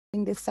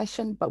this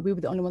session, but we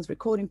were the only ones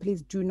recording.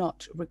 Please do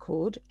not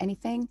record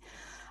anything.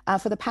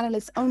 For the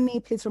panelists only,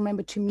 please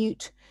remember to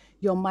mute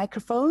your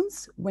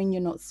microphones when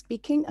you're not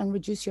speaking and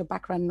reduce your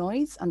background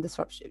noise and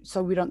disruption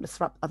so we don't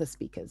disrupt other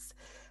speakers.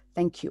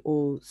 Thank you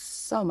all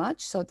so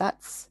much. So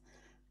that's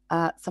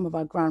some of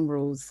our ground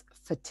rules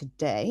for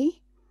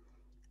today.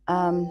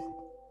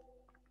 So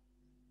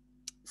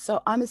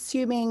I'm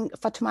assuming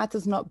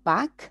Fatoumata's not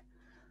back.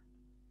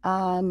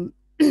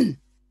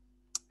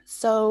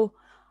 So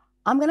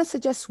I'm going to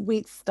suggest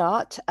we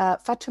start.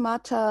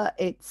 Fatoumata,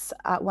 it's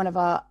one of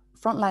our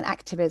frontline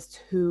activists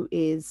who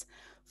is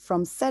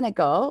from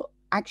Senegal.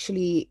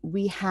 Actually,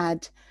 we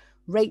had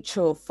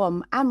Rachel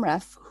from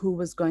AMREF who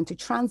was going to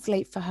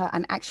translate for her,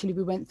 and actually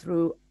we went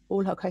through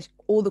all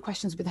the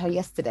questions with her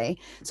yesterday.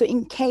 So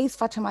in case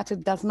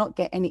Fatoumata does not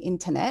get any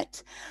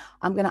internet,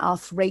 I'm going to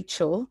ask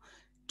Rachel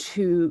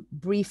to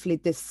briefly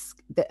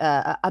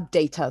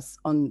update us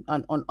on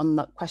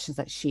the questions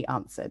that she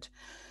answered.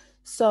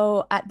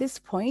 So at this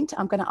point,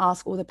 I'm going to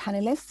ask all the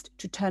panelists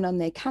to turn on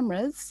their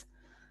cameras,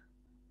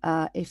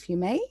 if you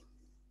may.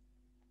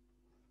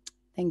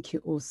 Thank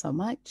you all so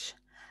much.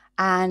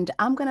 And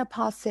I'm going to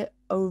pass it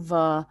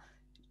over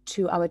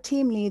to our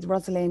team lead,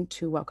 Rosalind,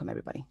 to welcome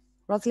everybody.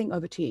 Rosalind,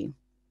 over to you.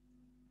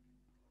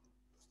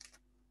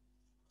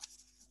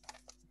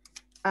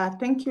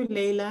 Thank you,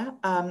 Leyla.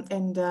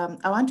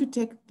 I want to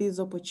take this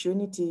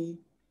opportunity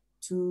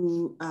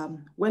to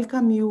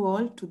welcome you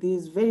all to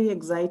this very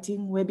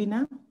exciting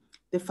webinar,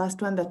 the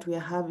first one that we are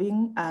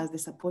having as the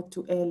support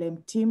to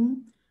ALM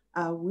team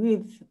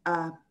with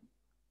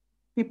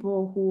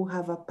people who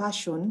have a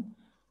passion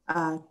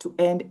to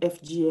end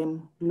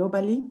FGM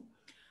globally.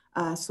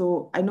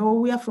 So I know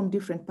we are from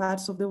different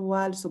parts of the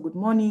world, so good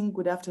morning,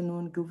 good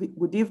afternoon,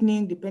 good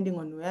evening, depending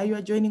on where you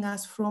are joining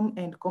us from,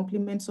 and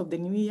compliments of the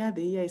new year.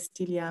 The year is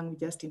still young,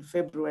 just in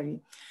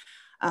February.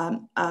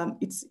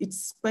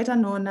 It's quite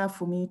an honor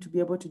for me to be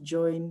able to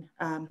join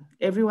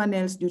everyone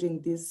else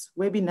during this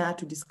webinar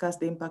to discuss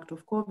the impact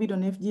of COVID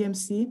on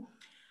FGMC,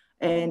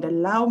 and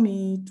allow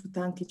me to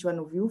thank each one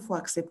of you for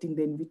accepting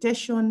the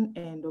invitation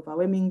and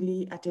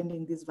overwhelmingly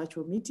attending this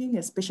virtual meeting,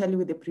 especially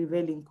with the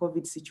prevailing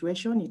COVID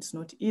situation. It's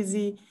not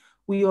easy.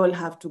 We all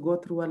have to go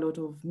through a lot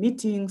of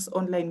meetings,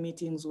 online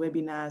meetings,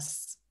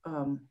 webinars,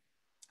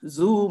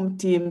 Zoom,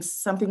 Teams,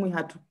 something we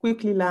had to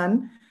quickly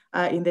learn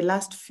in the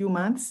last few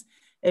months.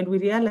 And we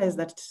realize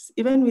that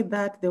even with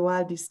that, the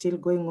world is still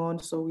going on.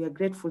 So we are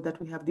grateful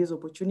that we have this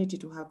opportunity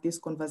to have this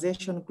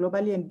conversation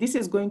globally. And this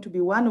is going to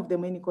be one of the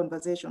many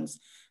conversations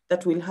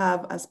that we'll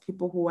have as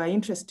people who are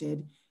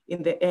interested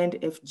in the End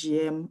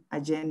FGM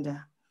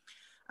agenda.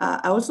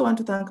 I also want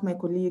to thank my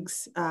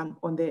colleagues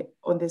on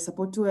the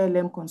Support to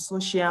ALM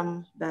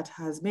consortium that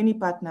has many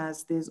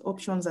partners. There's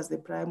options as the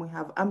prime. We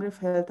have AMREF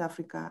Health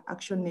Africa,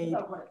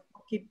 ActionAid,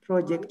 KIT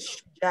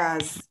Project,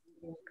 Jazz,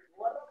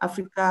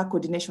 Africa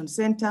Coordination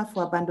Center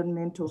for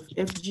Abandonment of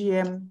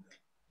FGM,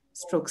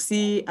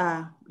 C,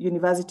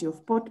 University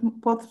of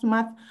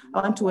Portsmouth.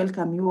 I want to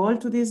welcome you all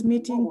to this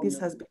meeting. This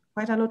has been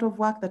quite a lot of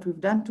work that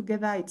we've done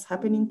together. It's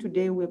happening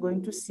today. We're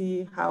going to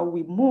see how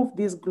we move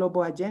this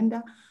global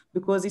agenda,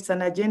 because it's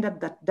an agenda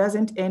that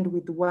doesn't end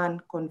with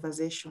one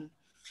conversation.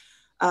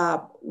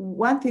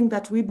 One thing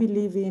that we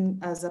believe in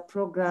as a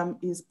program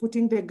is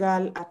putting the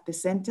girl at the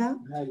center.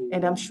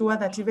 And I'm sure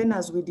that even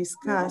as we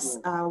discuss,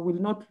 we'll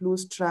not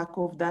lose track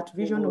of that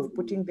vision of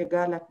putting the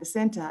girl at the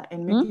center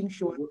and making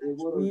sure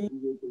that we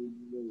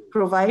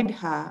provide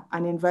her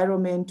an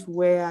environment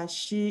where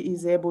she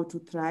is able to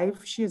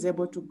thrive, she is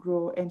able to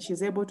grow, and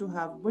she's able to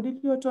have bodily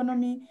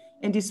autonomy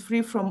and is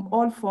free from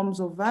all forms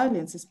of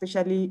violence,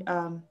 especially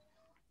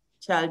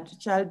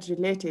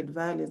child-related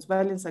violence,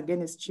 violence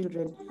against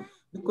children,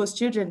 because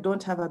children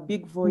don't have a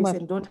big voice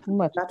and don't have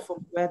a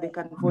platform where they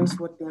can voice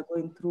what they are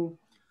going through.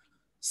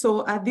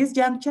 So at this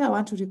juncture, I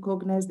want to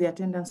recognize the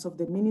attendance of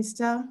the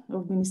Minister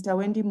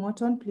Wendy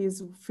Morton.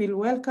 Please feel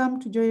welcome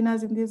to join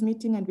us in this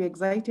meeting, and we're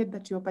excited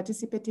that you're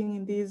participating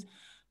in this.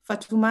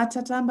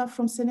 Fatoumata Tamba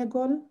from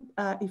Senegal,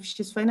 if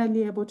she's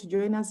finally able to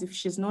join us. If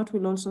she's not,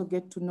 we'll also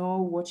get to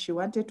know what she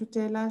wanted to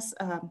tell us.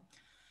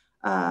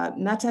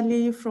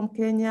 Natalie from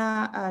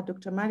Kenya,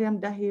 Dr. Marian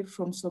Dahir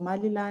from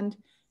Somaliland,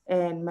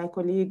 and my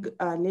colleague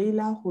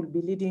Leyla, who will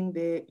be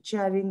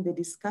chairing the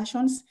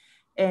discussions.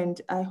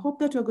 And I hope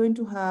that we're going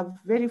to have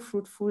very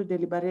fruitful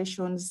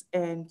deliberations,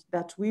 and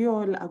that we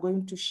all are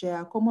going to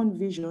share a common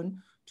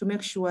vision to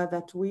make sure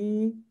that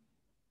we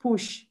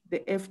push the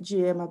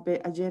FGM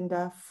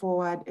agenda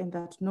forward and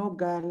that no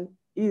girl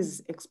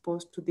is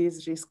exposed to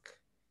this risk.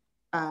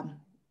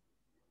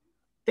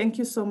 Thank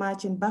you so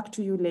much, and back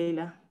to you,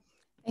 Leyla.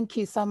 Thank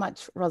you so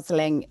much,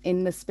 Rosalind.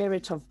 In the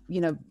spirit of,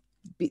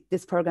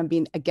 this program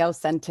being a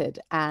girl-centered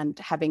and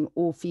having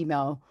all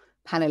female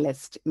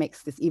panelists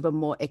makes this even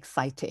more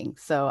exciting.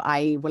 So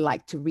I would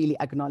like to really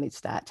acknowledge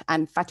that.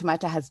 And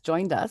Fatoumata has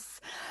joined us.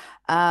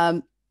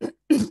 I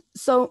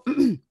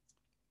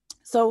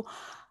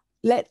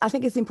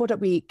think it's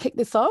important we kick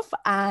this off,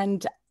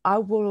 and I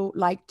would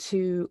like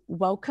to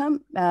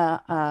welcome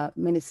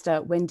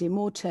Minister Wendy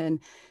Morton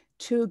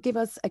to give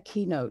us a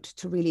keynote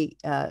to really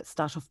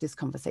start off this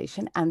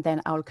conversation, and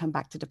then I'll come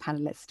back to the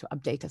panelists to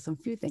update us on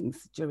a few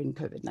things during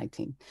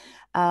COVID-19.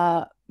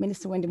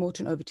 Minister Wendy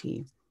Morton, over to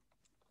you.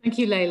 Thank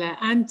you, Leyla,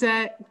 and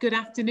good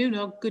afternoon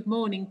or good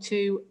morning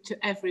to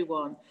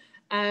everyone.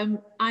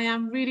 I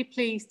am really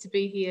pleased to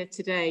be here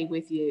today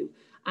with you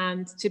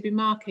and to be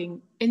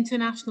marking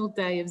International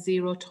Day of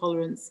Zero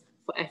Tolerance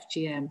for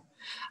FGM.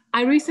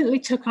 I recently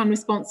took on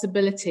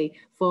responsibility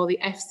for the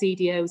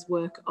FCDO's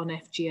work on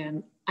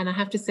FGM, and I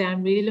have to say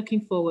I'm really looking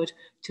forward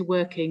to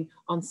working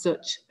on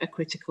such a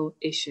critical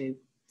issue.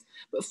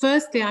 But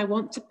firstly, I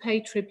want to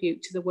pay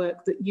tribute to the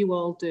work that you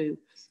all do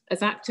as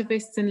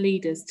activists and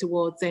leaders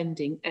towards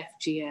ending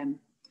FGM.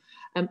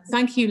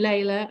 Thank you,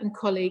 Leyla and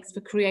colleagues,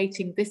 for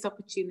creating this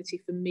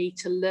opportunity for me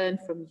to learn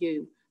from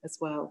you as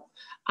well.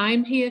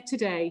 I'm here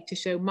today to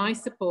show my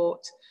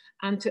support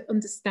and to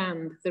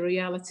understand the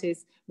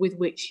realities with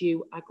which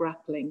you are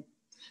grappling.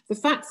 The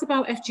facts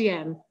about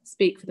FGM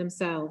speak for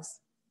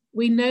themselves.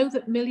 We know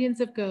that millions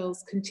of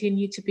girls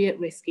continue to be at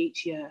risk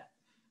each year,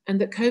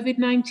 and that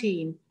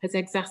COVID-19 has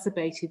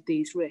exacerbated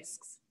these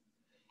risks.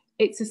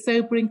 It's a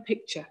sobering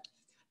picture,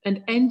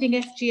 and ending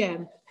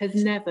FGM has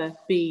never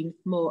been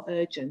more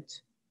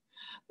urgent.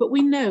 But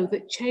we know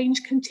that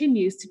change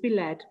continues to be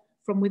led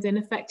from within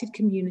affected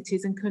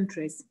communities and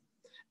countries,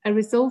 a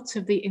result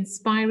of the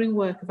inspiring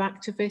work of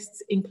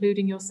activists,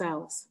 including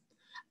yourselves,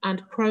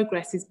 and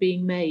progress is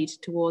being made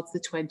towards the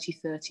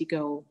 2030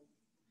 goal.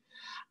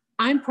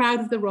 I'm proud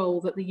of the role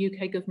that the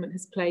UK government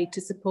has played to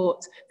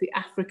support the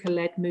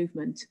Africa-led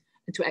movement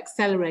and to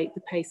accelerate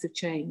the pace of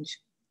change.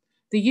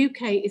 The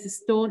UK is a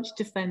staunch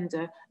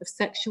defender of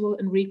sexual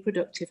and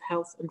reproductive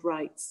health and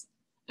rights,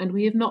 and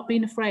we have not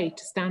been afraid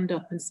to stand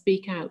up and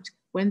speak out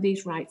when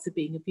these rights are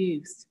being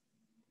abused.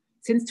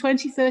 Since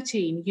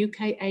 2013,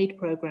 UK aid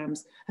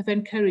programmes have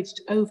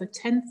encouraged over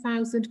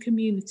 10,000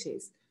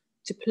 communities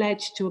to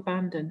pledge to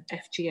abandon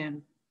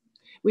FGM.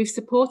 We've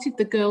supported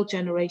the girl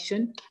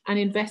generation and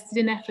invested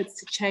in efforts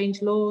to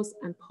change laws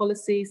and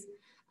policies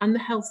and the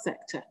health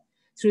sector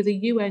through the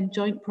UN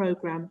Joint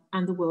Programme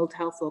and the World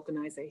Health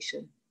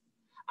Organization.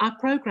 Our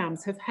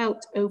programmes have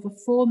helped over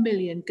 4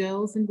 million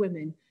girls and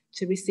women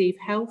to receive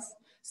health,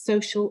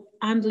 social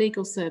and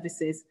legal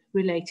services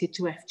related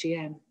to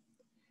FGM.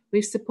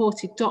 We've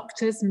supported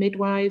doctors,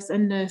 midwives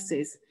and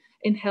nurses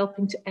in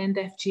helping to end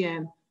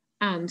FGM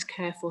and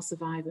care for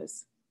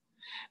survivors.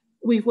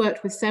 We've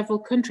worked with several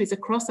countries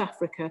across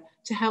Africa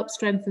to help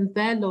strengthen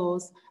their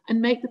laws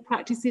and make the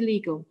practice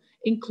illegal,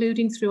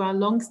 including through our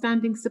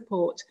long-standing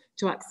support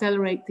to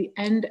accelerate the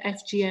End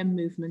FGM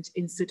movement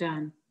in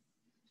Sudan.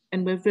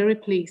 And we're very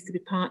pleased to be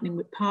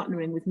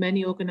partnering with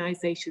many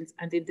organisations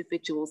and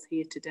individuals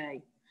here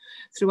today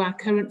through our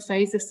current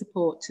phase of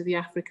support to the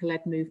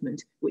Africa-led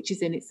movement, which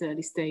is in its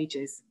early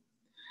stages.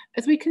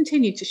 As we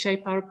continue to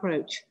shape our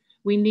approach,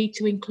 we need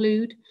to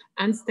include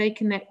and stay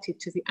connected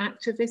to the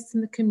activists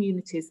and the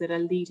communities that are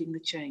leading the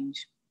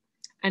change.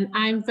 And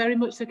I'm very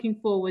much looking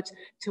forward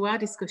to our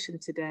discussion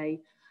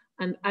today.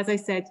 And as I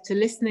said, to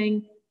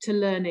listening, to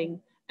learning,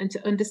 and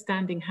to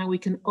understanding how we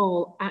can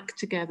all act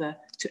together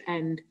to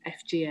end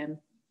FGM.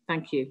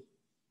 Thank you.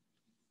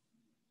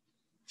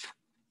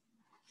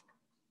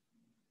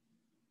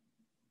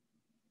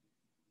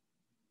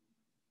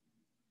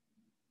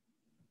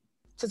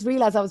 Just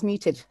realized I was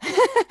muted.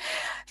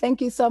 Thank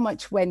you so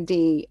much,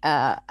 Wendy,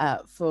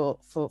 for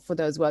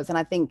those words. And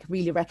I think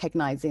really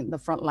recognizing the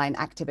frontline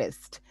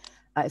activist,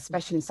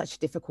 especially in such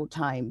difficult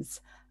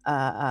times,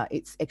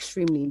 it's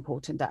extremely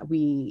important that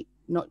we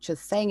not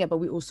just saying it, but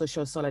we also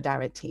show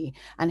solidarity.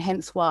 And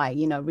hence why,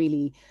 you know,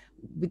 really,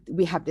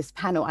 we have this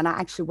panel. And I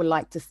actually would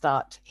like to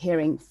start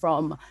hearing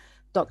from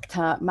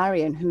Dr.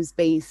 Marian, who's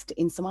based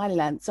in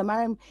Somaliland. So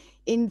Marian,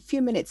 in a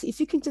few minutes, if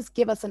you can just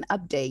give us an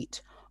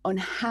update on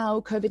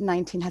how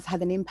COVID-19 has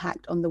had an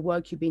impact on the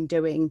work you've been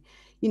doing,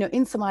 you know,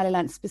 in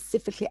Somaliland,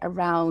 specifically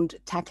around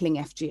tackling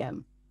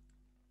FGM.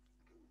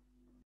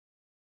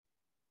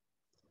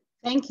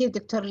 Thank you,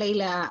 Dr.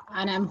 Leyla,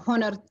 and I'm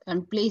honored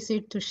and pleased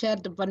to share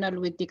the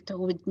panel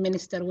with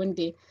Minister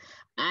Wendy.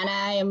 And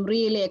I am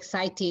really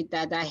excited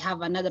that I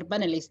have another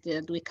panelist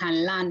that we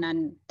can learn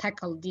and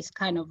tackle this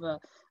kind of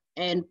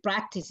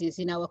practices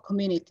in our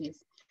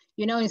communities.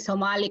 You know, in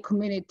Somali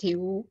community,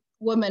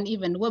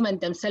 even women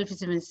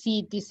themselves even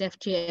see this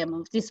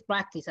FGM, of this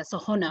practice as a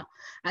honor,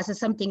 as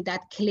something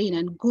that clean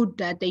and good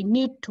that they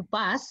need to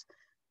pass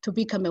to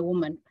become a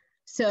woman.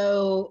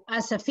 So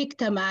as a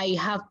victim, I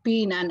have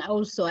been, and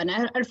also an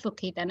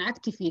advocate, an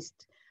activist,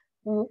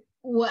 who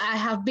I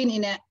have been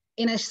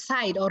in a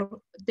side,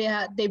 or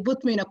they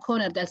put me in a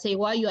corner that say,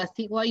 why you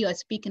are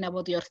speaking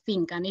about your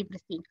thing and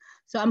everything.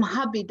 So I'm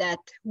happy that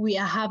we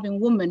are having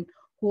women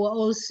who are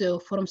also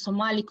from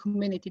Somali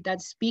community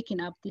that's speaking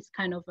up this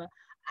kind of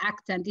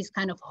act and this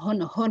kind of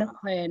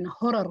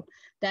horror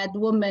that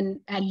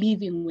women are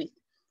living with.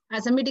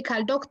 As a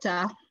medical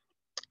doctor,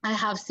 I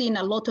have seen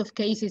a lot of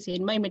cases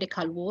in my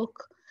medical work.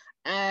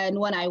 And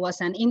when I was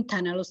an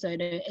intern, also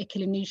a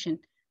clinician,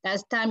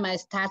 that's time I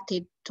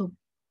started to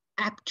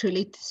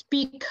actually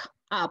speak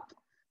up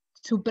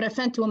to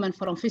prevent women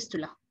from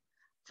fistula,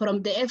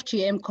 from the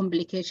FGM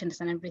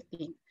complications and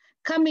everything.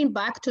 Coming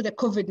back to the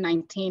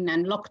COVID-19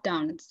 and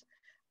lockdowns,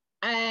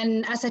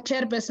 and as a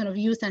chairperson of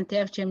Youth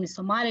Anti-FGM in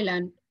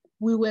Somaliland,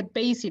 we were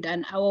based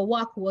and our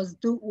work was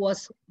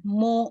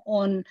more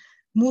on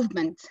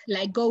movement,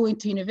 like going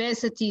to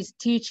universities,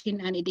 teaching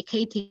and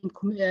educating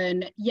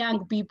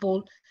young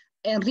people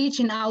and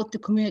reaching out to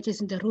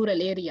communities in the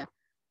rural area.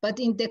 But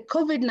in the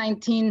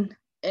COVID-19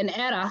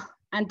 era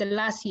and the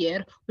last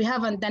year, we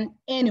haven't done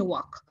any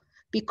work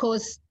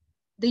because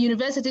the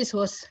universities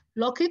was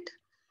locked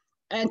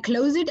and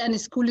closed and the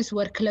schools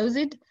were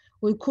closed.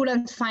 We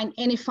couldn't find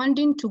any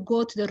funding to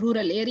go to the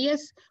rural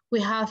areas.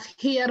 We have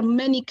here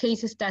many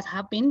cases that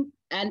happen,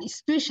 and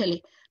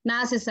especially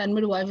nurses and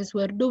midwives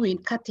were doing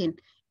cutting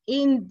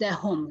in the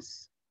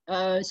homes.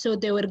 So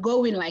they were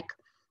going like,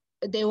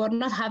 they were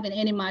not having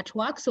any much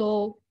work.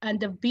 So, and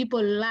the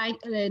people like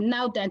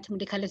now the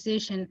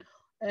anti-medicalization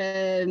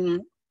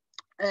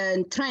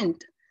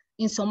trend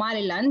in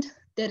Somaliland,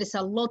 there is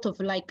a lot of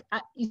like,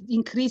 it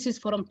increases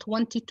from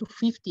 20 to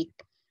 50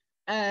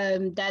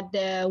 that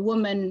the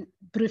women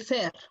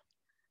prefer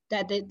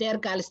that their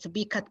girls to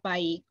be cut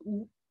by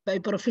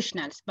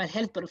professionals, by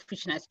health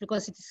professionals,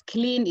 because it is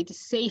clean, it is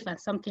safe, and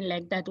something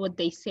like that, what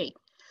they say.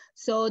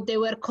 So they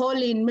were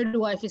calling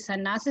midwives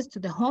and nurses to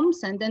the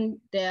homes, and then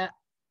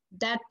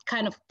that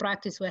kind of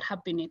practice were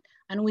happening.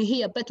 And we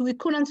hear, but we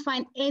couldn't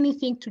find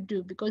anything to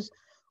do because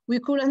we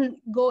couldn't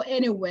go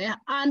anywhere,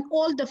 and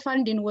all the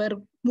funding were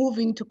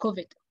moving to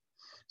COVID.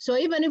 So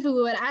even if we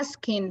were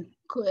asking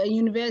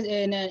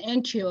university and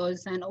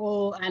NGOs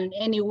and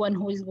anyone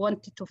who is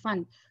wanted to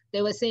fund,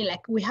 they were saying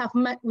like, we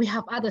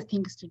have other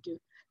things to do,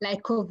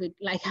 like COVID,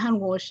 like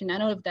hand washing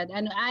and all of that.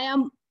 And I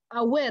am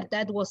aware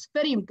that was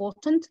very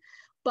important,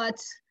 but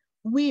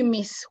we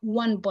miss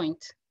one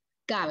point,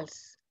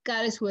 girls.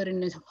 Girls were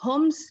in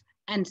homes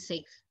and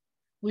safe.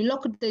 We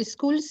locked the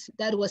schools,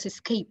 that was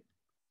escape.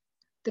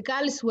 The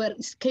girls were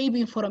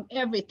escaping from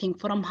everything,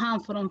 from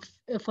harm, from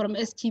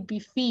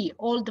STPV,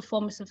 all the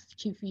forms of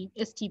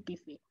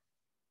STPV.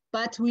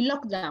 But we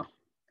locked down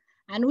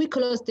and we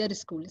closed their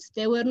schools.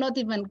 They were not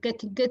even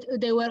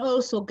they were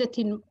also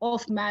getting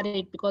off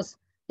married because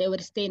they were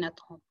staying at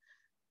home.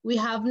 We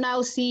have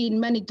now seen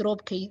many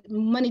dropouts.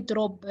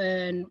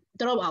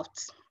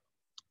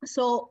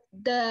 So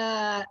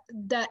the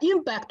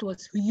impact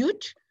was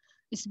huge,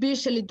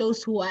 especially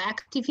those who are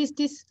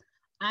activists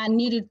and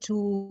needed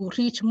to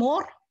reach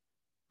more,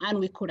 and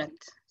we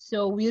couldn't.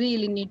 So we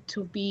really need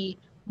to be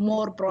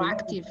more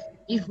proactive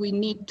if we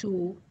need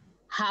to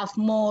have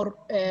more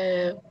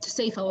to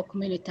save our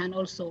community and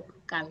also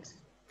girls.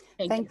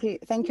 Thank you,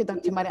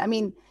 Dr. Marian. I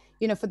mean,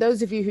 you know, for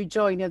those of you who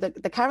join, you know,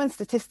 the current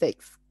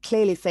statistics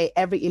clearly say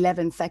every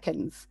 11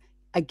 seconds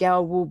a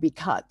girl will be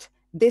cut.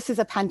 This is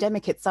a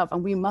pandemic itself,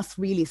 and we must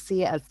really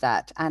see it as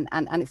that, and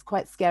it's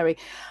quite scary.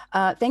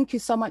 Thank you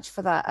so much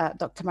for that,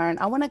 Dr. Marian.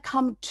 I want to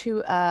come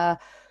to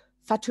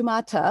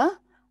Fatoumata.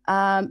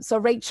 So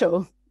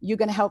Rachel, you're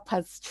going to help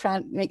us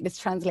make this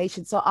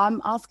translation. So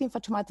I'm asking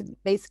Fatoumata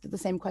basically the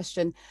same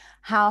question.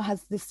 How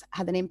has this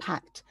had an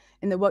impact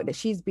in the work that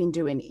she's been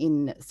doing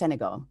in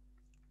Senegal?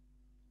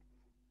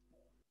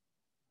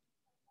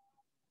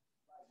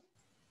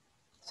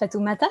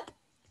 Fatoumata?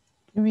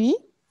 Oui.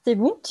 C'est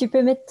bon, tu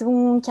peux mettre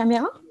ton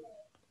caméra?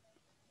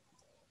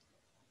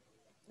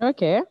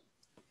 Ok.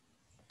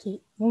 Ok.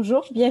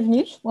 Bonjour,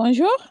 bienvenue.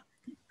 Bonjour.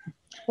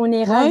 On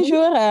est ravis.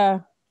 Bonjour.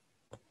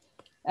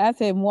 Ah,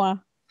 c'est moi.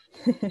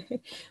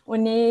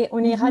 on est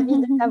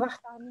ravis de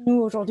t'avoir parmi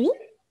nous aujourd'hui.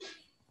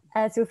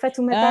 So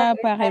Fatoumata.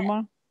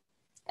 Pareillement.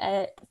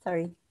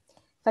 Sorry.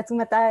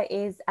 Fatoumata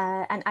is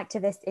an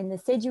activist in the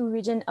Sédhiou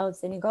region of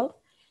Senegal,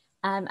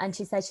 and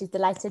she says she's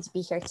delighted to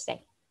be here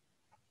today.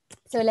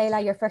 So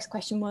Leyla, your first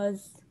question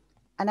was?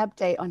 An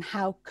update on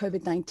how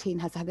COVID-19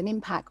 has had an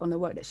impact on the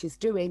work that she's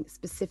doing,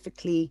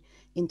 specifically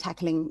in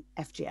tackling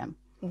FGM.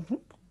 Mm-hmm.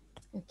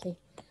 Ok.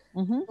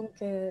 Mm-hmm.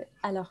 Donc,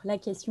 alors, la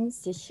question,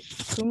 c'est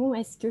comment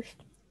est-ce que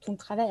ton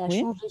travail a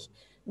changé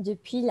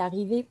depuis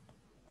l'arrivée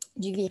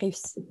du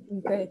virus?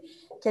 Donc,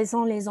 quels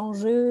sont les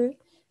enjeux,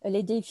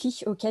 les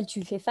défis auxquels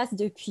tu fais face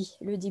depuis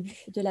le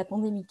début de la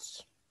pandémie?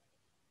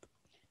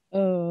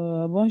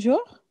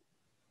 Bonjour.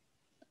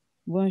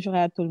 Bonjour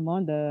à tout le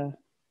monde.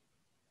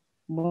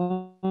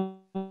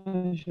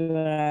 Bonjour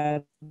à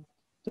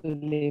tous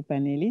les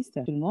panélistes,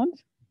 tout le monde.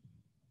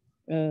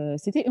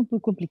 C'était un peu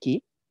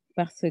compliqué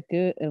parce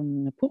que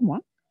pour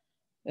moi,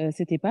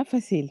 c'était pas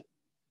facile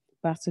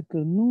parce que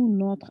nous,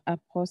 notre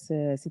approche,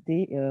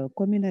 c'était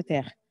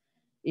communautaire.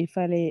 Il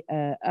fallait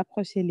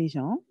approcher les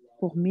gens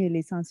pour mieux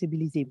les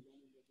sensibiliser.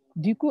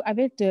 Du coup,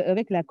 avec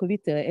la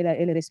COVID et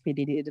le respect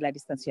de la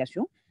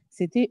distanciation,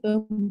 c'était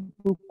un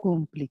peu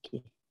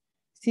compliqué.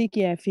 Ce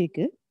qui a fait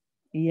que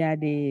il y a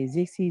des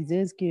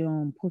exciseuses qui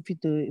ont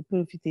profité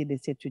de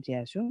cette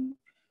situation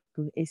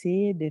pour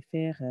essayer de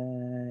faire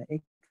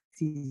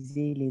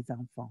exciser les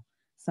enfants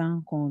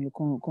sans qu'on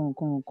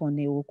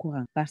est au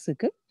courant. Parce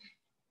que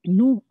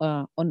nous,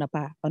 on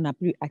n'a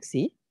plus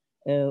accès,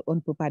 on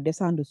ne peut pas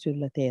descendre sur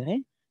le terrain,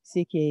 ce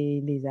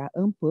qui les a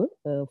un peu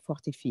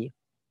fortifiés.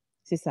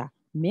 C'est ça.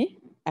 Mais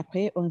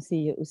après, on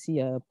s'est aussi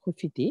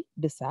profité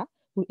de ça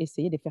pour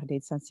essayer de faire des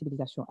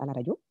sensibilisations à la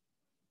radio,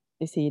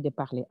 essayer de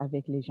parler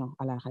avec les gens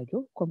à la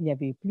radio, comme il n'y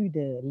avait plus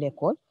de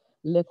l'école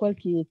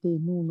qui était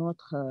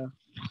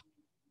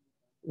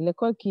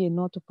l'école qui est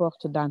notre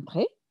porte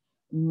d'entrée,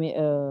 mais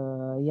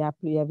il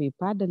y avait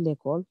pas de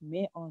l'école,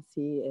 mais on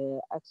s'est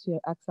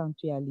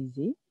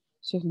accentualisé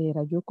sur les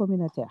radios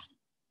communautaires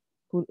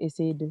pour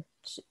essayer de...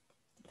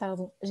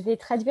 Pardon, je vais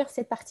traduire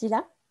cette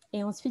partie-là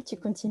et ensuite tu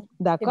continues.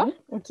 D'accord.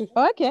 Bon? Ok.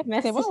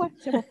 Merci. C'est bon, ouais,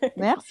 c'est bon.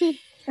 Merci.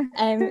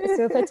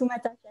 So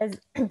Fatoumata says,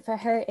 for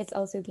her, it's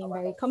also been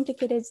very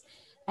complicated,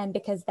 and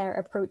because their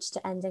approach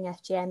to ending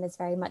FGM is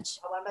very much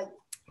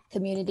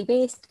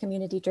community-based,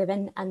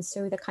 community-driven, and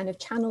so the kind of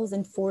channels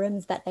and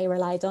forums that they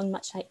relied on,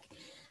 much like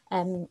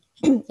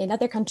in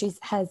other countries,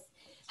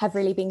 have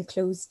really been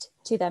closed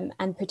to them,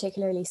 and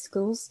particularly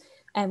schools,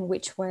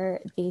 which were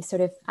the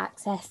sort of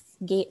access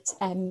gate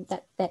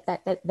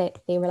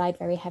that they relied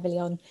very heavily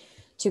on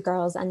to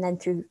girls, and then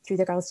through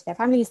the girls to their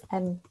families.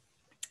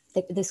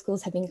 The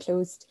schools have been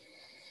closed.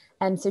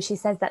 So she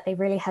says that they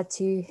really had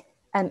to,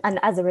 and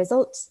as a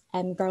result,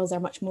 girls are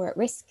much more at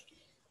risk.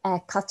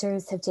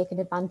 Cutters have taken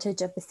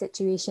advantage of the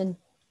situation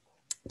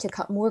to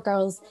cut more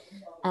girls,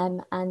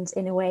 and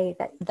in a way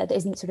that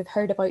isn't sort of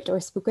heard about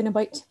or spoken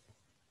about.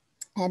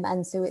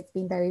 And so it's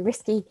been very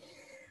risky.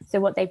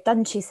 So what they've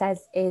done, she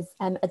says, is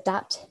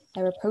adapt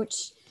their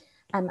approach,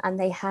 and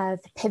they have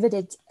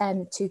pivoted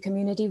to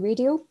community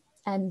radio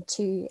and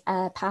to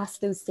pass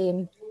those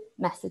same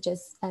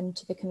messages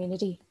to the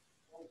community.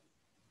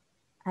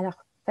 Alors,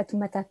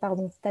 Fatoumata,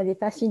 pardon, tu n'avais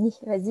pas fini.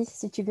 Vas-y,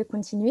 si tu veux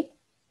continuer.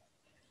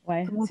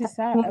 Ouais, c'est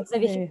ça. Comment vous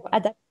avez fait pour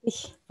adapter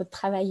votre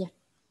travail?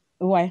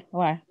 Ouais.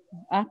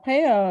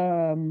 Après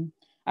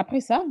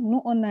ça,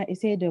 nous, on a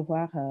essayé de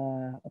voir,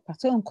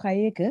 parce qu'on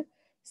croyait que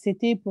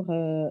c'était pour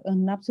un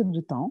laps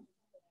de temps,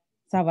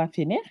 ça va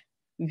finir,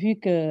 vu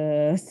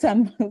que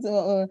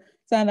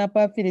ça n'a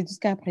pas fini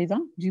jusqu'à présent.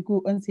 Du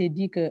coup, on s'est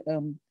dit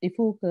qu'il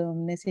faut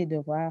qu'on essaie de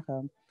voir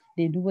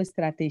des nouvelles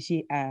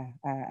stratégies à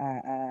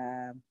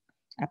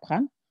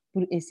prendre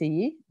pour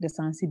essayer de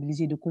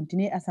sensibiliser, de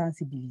continuer à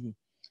sensibiliser.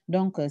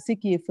 Donc, ce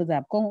qui est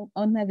faisable, quand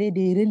on avait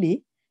des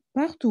relais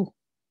partout,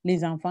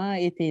 les enfants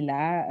étaient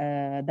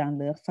là dans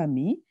leur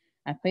famille.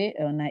 Après,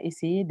 on a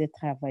essayé de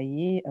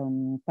travailler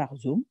par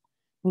Zoom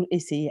pour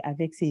essayer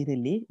avec ces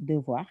relais de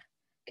voir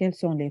quelles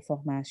sont les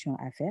formations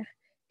à faire,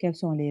 quelles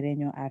sont les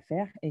réunions à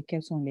faire et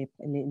quelles sont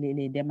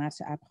les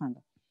démarches à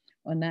prendre.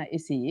 On a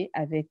essayé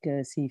avec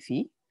ces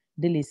filles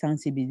de les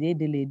sensibiliser,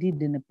 de les dire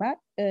de ne pas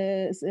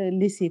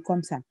laisser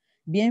comme ça.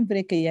 Bien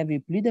vrai qu'il n'y avait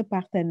plus de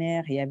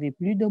partenaires, il n'y avait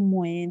plus de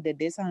moyens de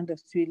descendre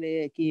sur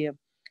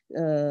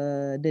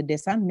de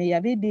descendre, mais il y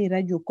avait des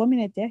radios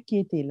communautaires qui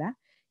étaient là,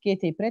 qui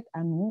étaient prêtes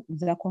à nous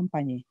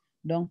accompagner.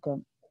 Donc,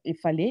 il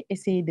fallait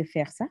essayer de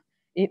faire ça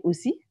et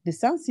aussi de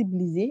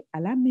sensibiliser à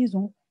la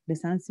maison, de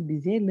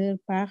sensibiliser leurs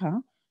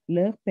parents,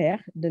 leurs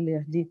pères, de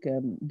leur dire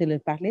de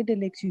leur parler de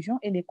l'excision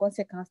et les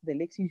conséquences de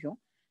l'excision.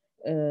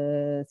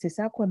 C'est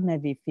ça qu'on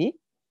avait fait.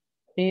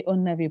 Et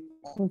on avait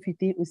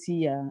profité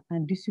aussi en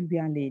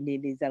distribuant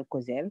les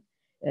alcosels,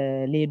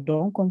 les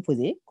dons qu'on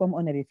faisait, comme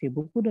on avait fait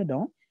beaucoup de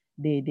dons,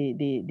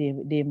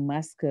 des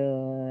masques,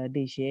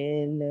 des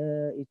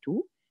gels et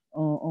tout.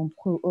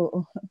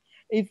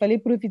 Il fallait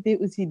profiter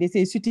aussi de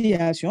ces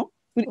situations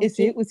pour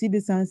essayer aussi de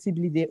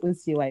sensibiliser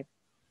aussi, ouais.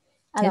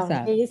 Alors,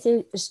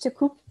 je te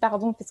coupe,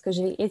 pardon, parce que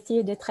je vais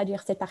essayer de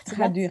traduire cette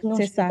partie-là.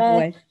 C'est ça,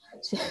 ouais.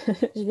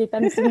 Je vais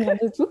pas me souvenir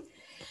de tout.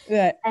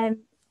 Ouais.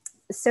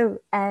 So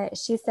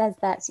she says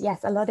that,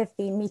 yes, a lot of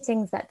the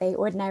meetings that they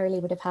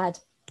ordinarily would have had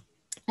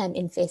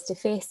in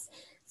face-to-face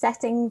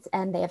settings,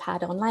 and they have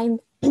had online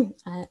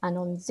and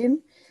on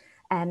Zoom.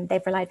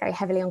 They've relied very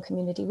heavily on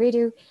community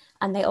radio,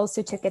 and they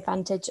also took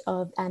advantage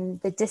of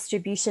the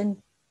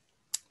distribution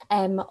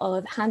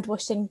of hand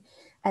washing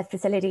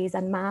facilities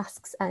and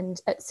masks.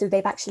 And so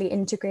they've actually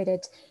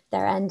integrated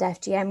their End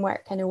FGM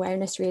work and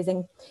awareness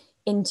raising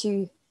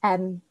into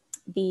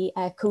the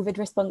COVID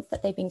response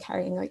that they've been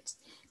carrying out,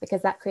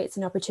 because that creates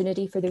an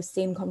opportunity for those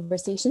same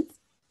conversations.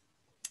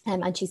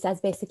 And she says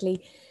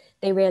basically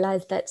they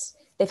realized that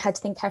they've had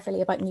to think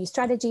carefully about new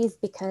strategies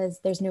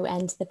because there's no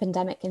end to the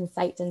pandemic in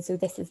sight. And so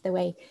this is the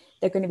way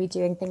they're going to be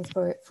doing things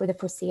for the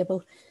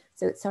foreseeable.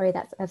 So sorry,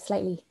 I've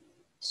slightly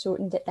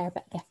shortened it there,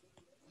 but yeah.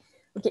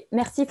 Ok,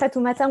 merci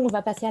Fatoumata, on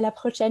va passer à la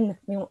prochaine,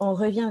 mais on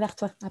revient vers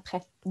toi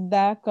après.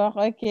 D'accord,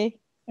 ok.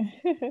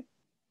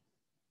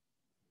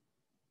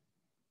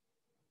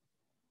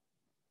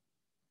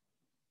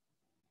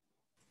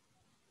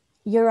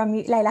 You're on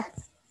mute, Leyla.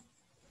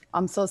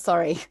 I'm so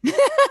sorry.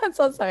 I'm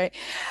so sorry.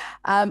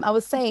 I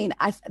was saying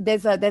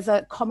there's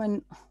a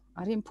common.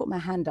 I didn't put my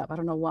hand up. I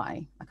don't know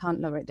why. I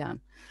can't lower it down.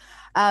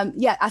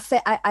 Yeah,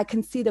 I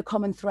can see the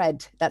common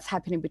thread that's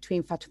happening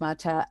between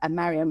Fatoumata and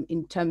Marian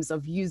in terms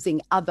of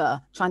using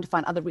trying to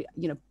find other,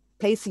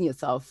 placing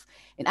yourself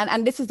in,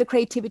 and this is the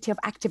creativity of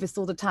activists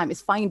all the time,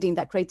 is finding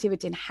that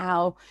creativity in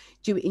how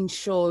do you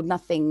ensure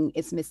nothing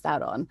is missed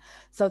out on.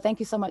 So thank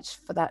you so much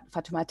for that,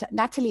 Fatoumata.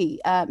 Natalie,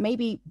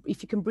 maybe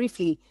if you can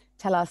briefly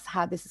tell us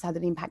how this has had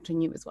an impact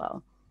on you as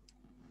well.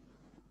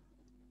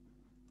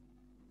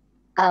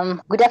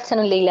 Good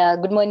afternoon,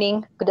 Leyla. Good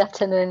morning. Good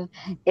afternoon,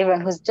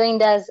 everyone who's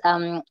joined us.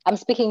 I'm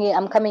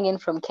coming in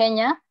from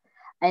Kenya,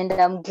 and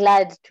I'm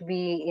glad to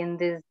be in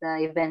this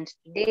event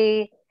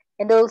today,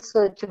 and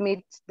also to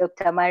meet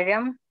Dr.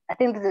 Marian. I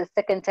think this is the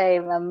second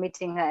time I'm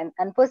meeting her,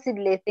 and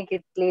possibly I think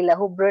it's Leyla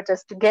who brought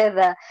us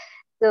together.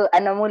 So,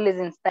 and I'm always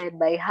inspired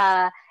by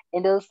her,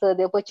 and also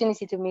the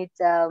opportunity to meet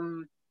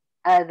the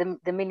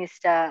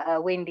Minister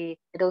Wendy,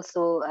 and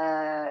also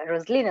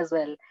Roslyn as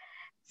well.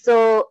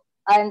 So,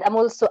 and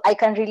I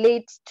can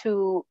relate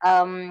to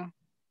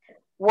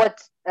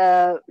what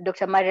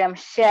Dr. Marian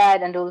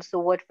shared, and also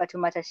what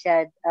Fatoumata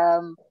shared.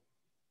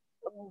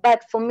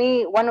 But for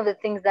me, one of the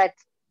things that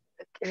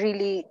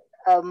really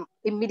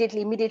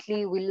immediately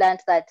we learned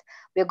that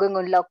we're going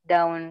on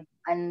lockdown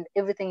and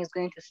everything is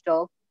going to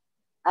stop.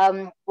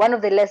 One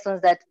of the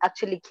lessons that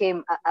actually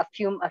came a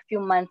few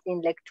months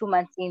in, like 2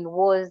 months in,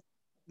 was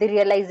the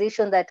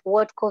realization that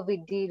what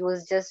COVID did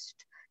was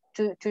just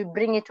to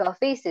bring it to our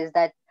faces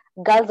that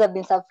girls have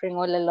been suffering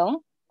all along,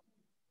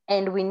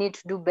 and we need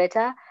to do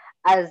better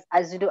as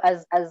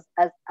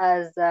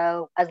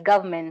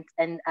government,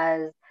 and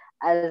as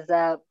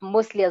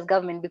mostly as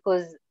government,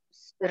 because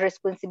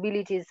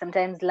responsibilities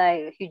sometimes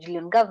lie hugely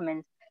on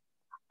government.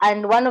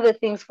 And one of the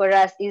things for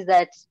us is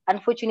that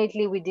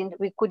unfortunately we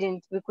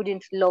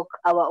couldn't lock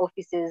our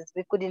offices,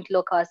 we couldn't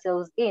lock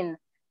ourselves in.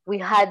 We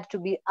had to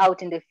be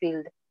out in the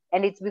field,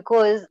 and it's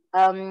because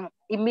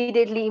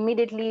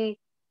immediately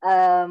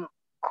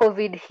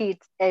COVID hit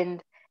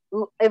and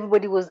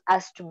everybody was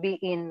asked to be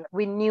in.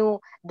 We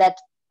knew that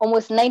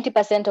almost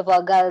 90% of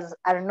our girls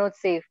are not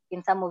safe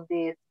in some of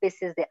the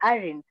spaces they are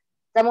in.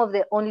 Some of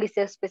the only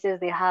safe spaces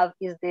they have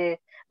is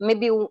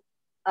maybe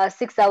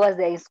 6 hours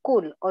they're in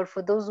school, or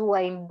for those who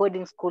are in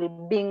boarding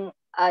school, being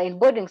in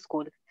boarding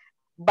school.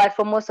 But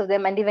for most of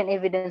them, and even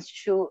evidence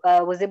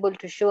was able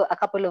to show a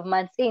couple of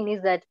months in,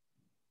 is that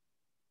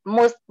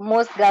most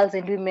girls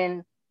and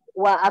women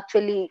were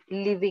actually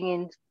living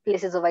in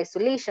places of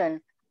isolation,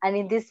 and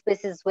in these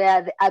spaces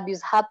where the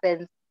abuse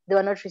happens, they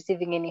were not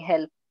receiving any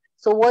help.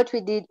 So what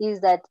we did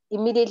is that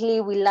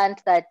immediately we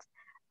learned that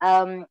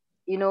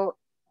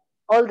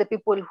all the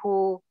people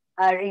who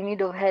are in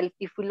need of help,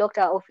 if we locked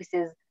our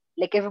offices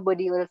like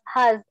everybody else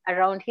has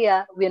around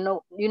here, we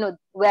know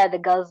where the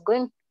girls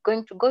going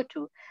to go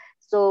to.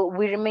 So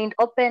we remained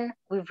open.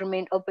 We've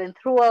remained open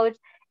throughout.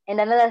 And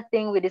another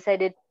thing we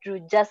decided to,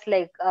 just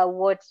like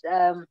what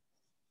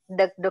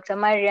Dr.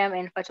 Marian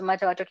and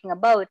Fatoumata were talking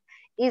about,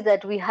 is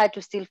that we had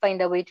to still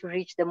find a way to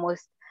reach the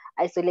most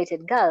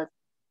isolated girls.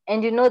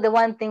 And the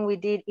one thing we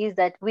did is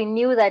that we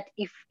knew that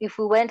if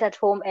we went at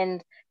home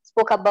and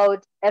spoke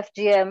about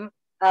FGM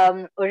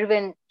or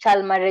even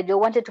child marriage, or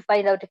wanted to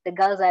find out if the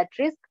girls are at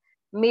risk,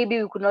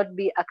 maybe we could not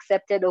be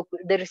accepted, or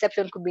the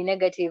reception could be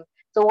negative.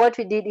 So what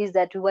we did is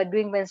that we were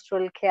doing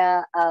menstrual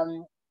care,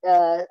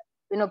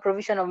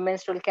 provision of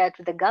menstrual care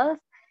to the girls.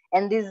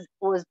 And this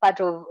was part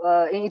of,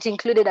 it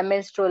included a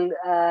menstrual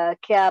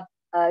care,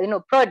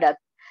 product.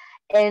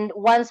 And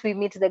once we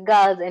meet the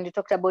girls and we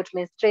talked about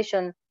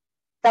menstruation,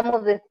 some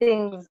of the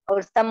things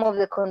or some of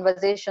the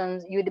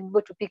conversations, you'd be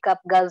able to pick up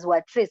girls who are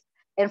at risk.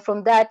 And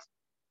from that,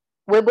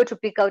 we're able to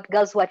pick out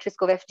girls who are at risk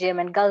of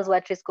FGM and girls who are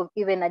at risk of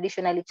even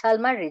additionally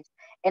child marriage,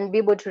 and be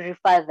able to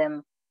refer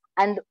them.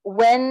 And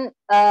when,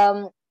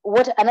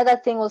 another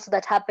thing also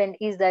that happened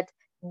is that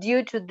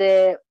due to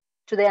the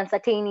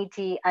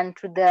uncertainty and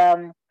to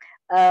the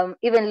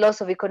even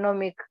loss of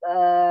economic,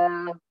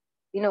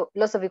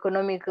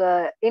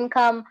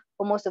 income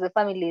for most of the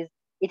families,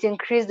 it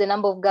increased the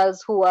number of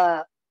girls who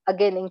are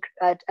again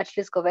at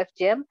risk of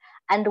FGM.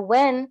 And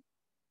when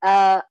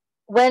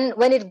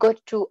it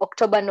got to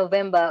October,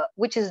 November,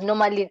 which is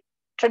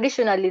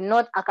traditionally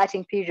not a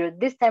cutting period,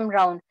 this time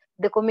round,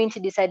 the community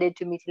decided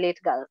to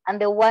mutilate girls.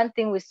 And the one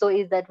thing we saw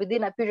is that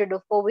within a period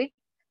of 4 weeks,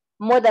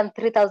 more than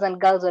 3,000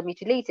 girls were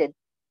mutilated.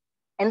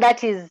 And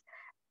that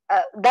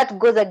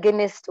goes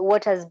against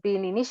what has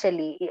been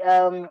initially.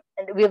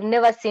 We have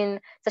never seen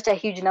such a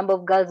huge number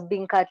of girls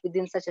being cut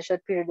within such a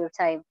short period of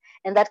time.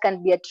 And that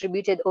can be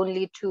attributed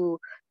only to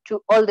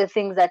all the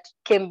things that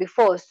came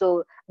before.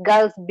 So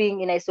girls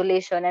being in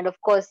isolation, and of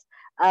course,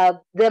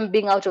 them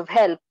being out of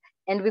help.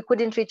 And we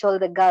couldn't reach all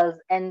the girls.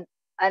 And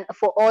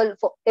for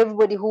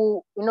everybody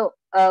who,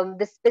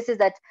 the spaces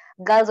that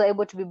girls were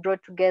able to be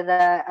brought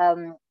together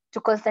to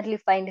constantly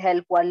find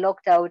help were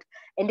locked out.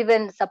 And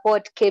even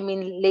support came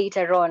in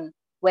later on,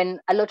 when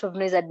a lot of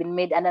noise had been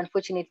made, and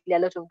unfortunately a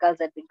lot of girls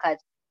had been cut.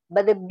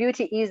 But the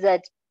beauty is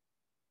that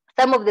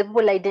some of the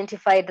people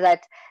identified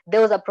that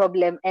there was a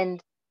problem,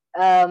 and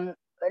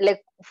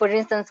like for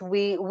instance,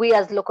 we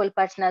as local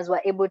partners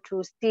were able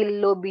to still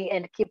lobby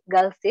and keep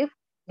girls safe,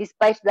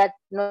 despite that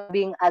not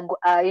being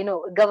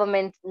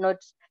government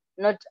not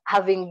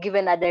having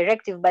given a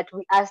directive. But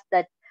we asked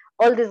that,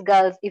 all these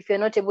girls, if you're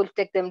not able to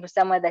take them to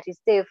somewhere that is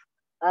safe,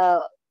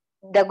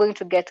 they're going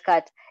to get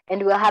cut.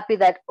 And we're happy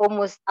that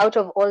almost out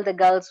of all the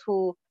girls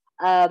who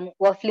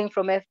were fleeing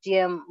from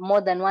FGM, more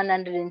than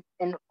 100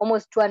 and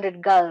almost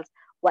 200 girls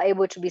were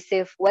able to be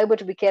safe, were able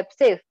to be kept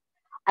safe.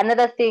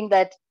 Another thing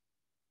that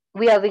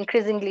we have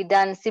increasingly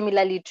done,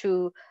 similarly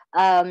to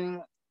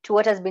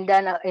what has been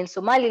done in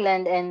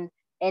Somaliland and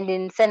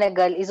in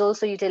Senegal, is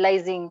also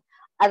utilizing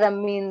other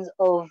means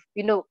of,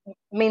 you know,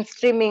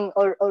 mainstreaming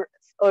or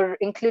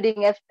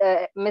including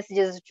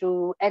messages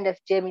to end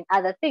FGM in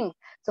other things.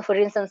 So, for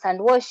instance,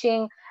 hand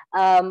washing,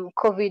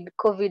 COVID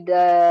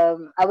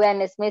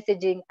awareness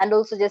messaging, and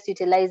also just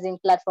utilizing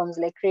platforms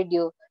like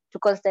radio to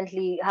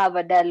constantly have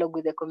a dialogue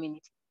with the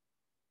community.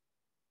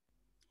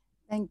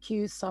 Thank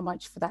you so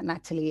much for that,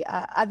 Natalie.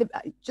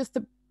 Just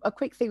a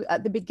quick thing,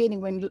 at the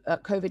beginning when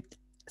COVID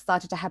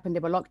started to happen,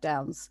 there were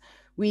lockdowns.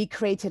 We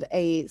created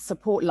a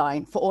support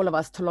line for all of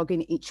us to log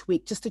in each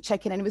week just to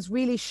check in. And it was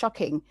really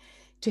shocking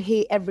to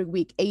hear every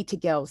week 80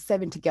 girls,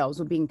 70 girls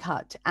were being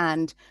cut.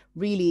 And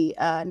really,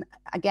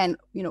 again,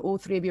 you know, all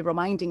three of you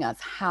reminding us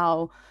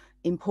how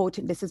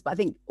important this is. But I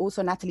think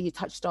also, Natalie, you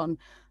touched on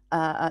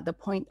the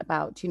point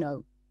about, you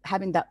know,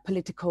 having that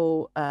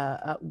political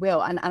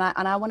will. And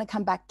I want to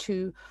come back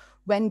to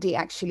Wendy,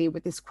 actually,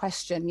 with this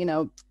question. You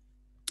know,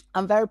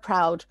 I'm very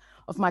proud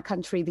of my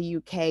country, the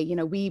UK. You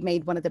know, we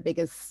made one of the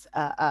biggest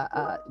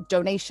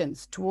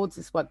donations towards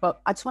this work.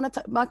 But I just wanted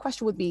to, my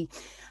question would be,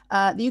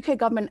 the UK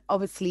government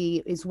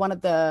obviously is one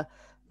of the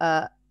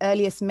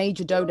earliest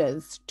major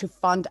donors to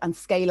fund and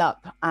scale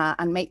up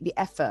and make the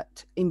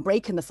effort in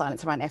breaking the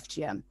silence around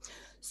FGM.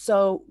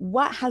 So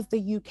what has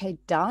the UK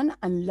done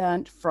and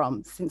learned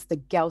from since the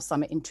Girl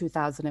Summit in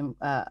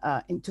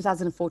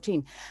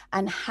 2014?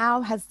 And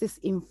how has this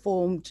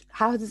informed,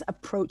 how has this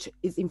approach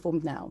is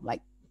informed now?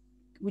 Like,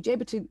 would you be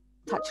able to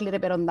touch a little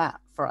bit on that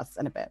for us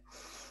in a bit?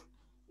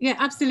 Yeah,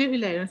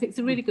 absolutely, Leyla. I think it's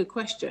a really good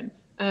question.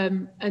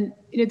 And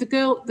you know,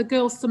 the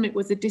Girl Summit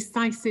was a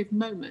decisive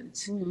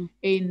moment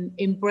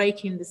in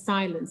breaking the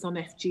silence on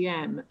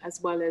FGM as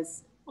well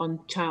as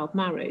on child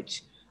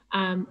marriage.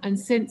 And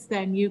since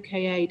then, UK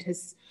Aid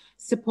has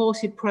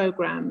supported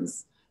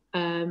programmes.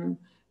 The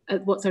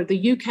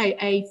UK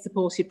Aid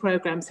supported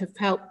programmes have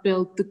helped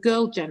build the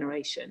girl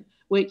generation,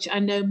 which I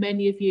know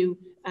many of you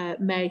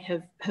may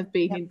have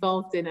been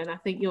involved in, and I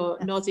think you're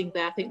nodding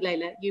there. I think,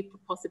 Leyla, you've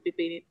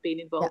possibly been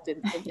involved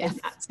in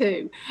that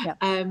too.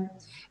 And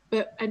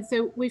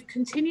so we've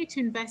continued to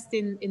invest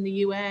in the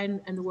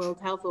UN and the World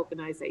Health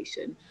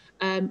Organization,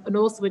 and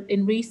also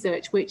in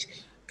research, which,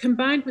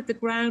 combined with the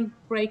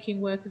groundbreaking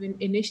work of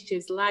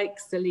initiatives like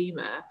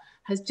Salima,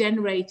 has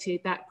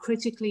generated that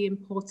critically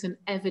important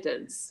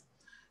evidence.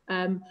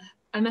 And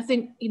I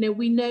think, you know,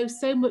 we know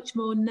so much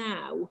more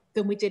now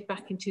than we did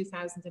back in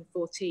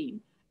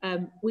 2014.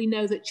 We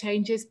know that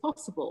change is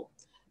possible.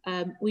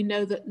 We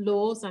know that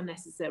laws are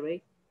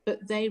necessary,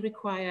 but they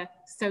require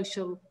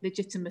social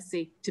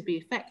legitimacy to be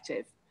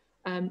effective.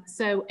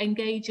 So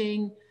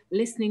engaging,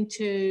 listening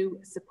to,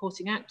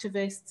 supporting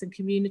activists and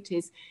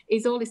communities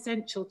is all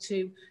essential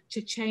to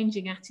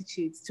changing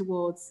attitudes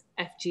towards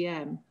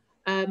FGM.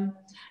 You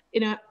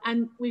know,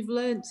 and we've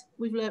learnt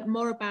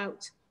more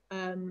about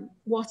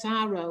what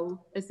our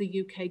role as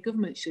the UK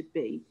government should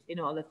be in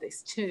all of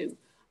this too.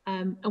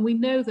 And we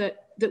know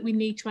that we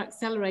need to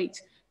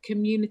accelerate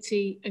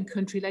community and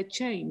country-led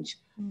change.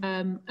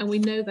 And we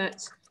know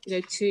that,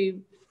 you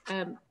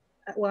know,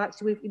 well,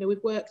 actually,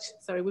 we've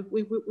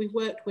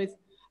worked with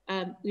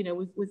you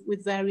know,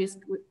 with various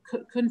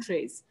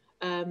countries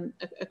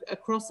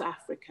across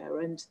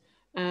Africa,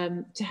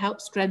 and to help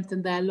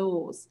strengthen their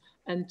laws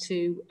and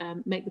to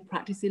make the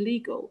practice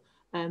illegal,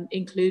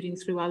 including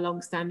through our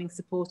long-standing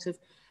support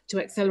to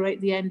accelerate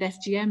the End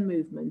FGM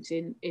movement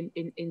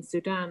in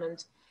Sudan.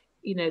 And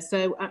you know,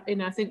 so you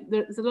know, I think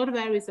there's a lot of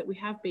areas that we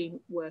have been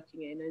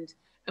working in,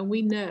 and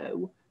we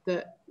know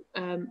that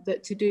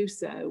that to do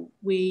so,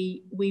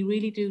 we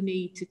really do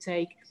need to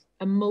take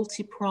a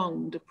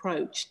multi-pronged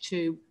approach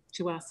to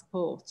our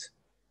support.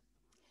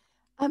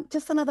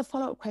 Just another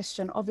follow-up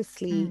question.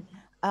 Obviously,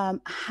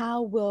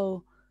 how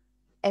will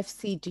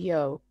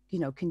FCDO, you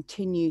know,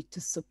 continue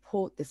to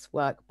support this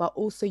work, but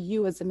also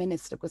you as a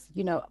minister? Because,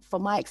 you know,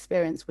 from my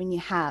experience, when you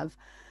have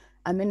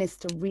a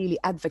minister really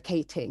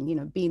advocating, you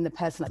know, being the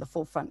person at the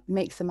forefront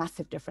makes a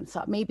massive difference.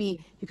 So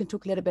maybe you can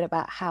talk a little bit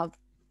about how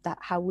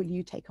will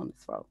you take on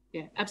this role?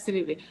 Yeah,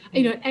 absolutely.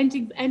 You know,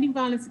 ending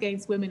violence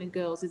against women and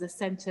girls is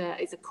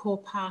a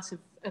core part of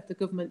the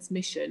government's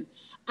mission,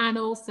 and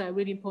also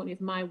really importantly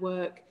of my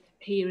work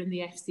here in the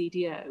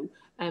FCDO,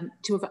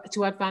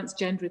 to advance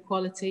gender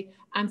equality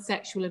and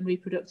sexual and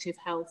reproductive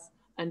health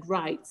and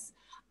rights,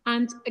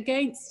 and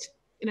against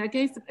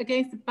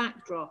the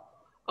backdrop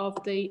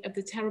of the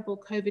terrible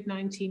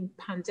COVID-19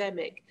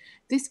 pandemic,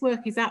 this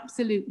work is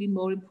absolutely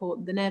more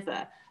important than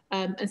ever.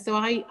 And so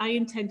I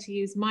intend to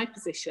use my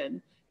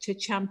position to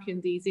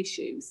champion these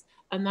issues,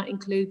 and that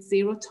includes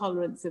zero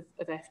tolerance of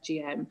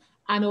FGM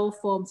and all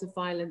forms of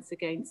violence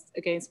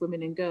against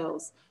women and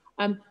girls.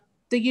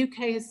 The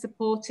UK has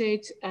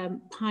supported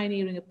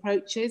pioneering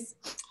approaches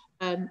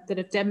that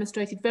have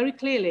demonstrated very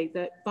clearly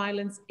that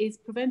violence is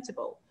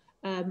preventable.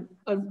 And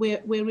we're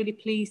really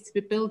pleased to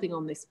be building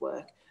on this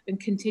work and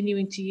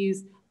continuing to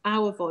use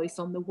our voice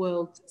on the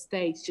world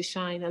stage to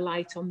shine a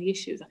light on the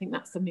issues. I think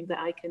that's something that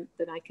I can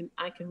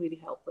really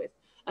help with.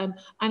 And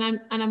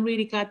I'm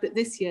really glad that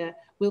this year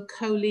we'll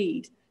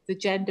co-lead the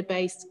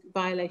gender-based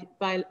violence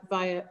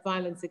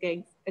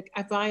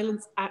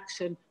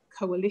action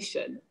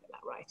coalition, is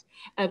that right?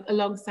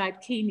 Alongside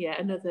Kenya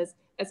and others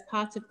as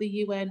part of the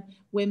UN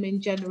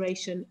Women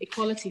Generation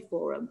Equality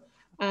Forum.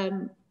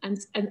 And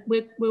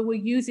we're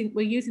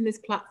using this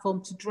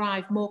platform to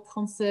drive more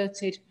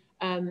concerted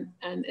and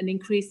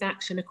increased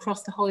action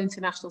across the whole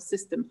international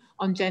system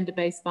on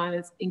gender-based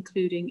violence,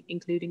 including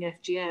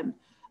FGM.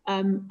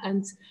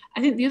 And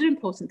I think the other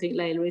important thing,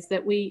 Leyla, is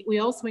that we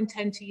also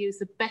intend to use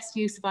the best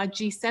use of our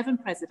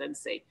G7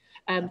 presidency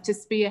to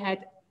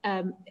spearhead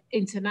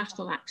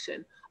international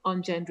action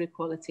on gender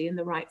equality and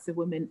the rights of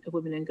women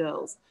and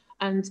girls.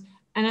 And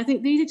I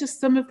think these are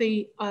just some of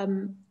the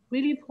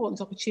really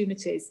important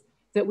opportunities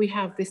that we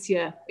have this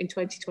year in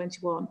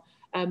 2021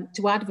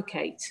 to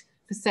advocate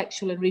for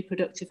sexual and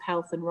reproductive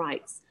health and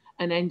rights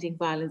and ending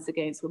violence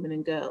against women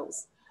and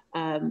girls.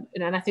 And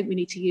I think we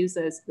need to use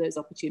those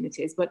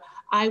opportunities. But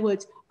I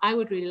would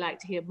really like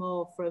to hear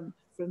more from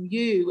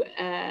you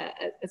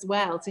as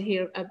well, to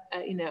hear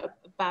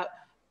about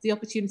the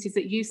opportunities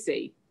that you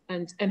see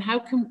and how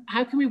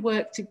can we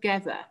work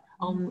together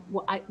on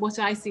what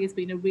I see as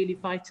being a really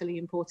vitally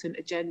important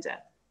agenda.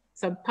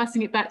 So I'm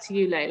passing it back to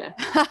you, Leyla.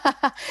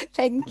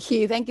 Thank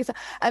you. So,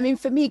 I mean,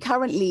 for me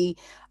currently,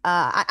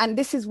 and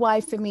this is why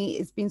for me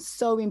it's been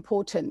so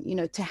important,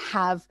 to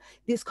have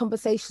these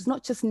conversations,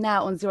 not just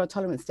now on Zero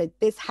Tolerance Day.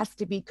 This has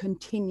to be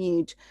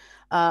continued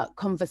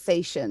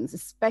conversations,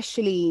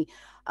 especially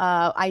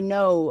I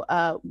know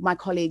my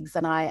colleagues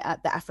and I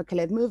at the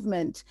Africa-led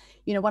movement,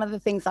 one of the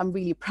things I'm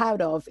really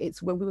proud of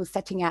is when we were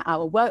setting out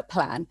our work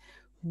plan,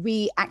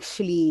 we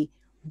actually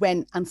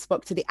went and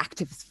spoke to the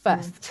activists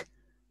first.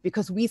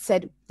 Because we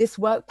said this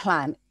work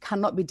plan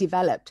cannot be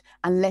developed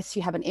unless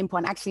you have an input.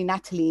 And actually,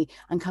 Natalie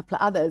and a couple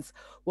of others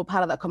were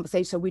part of that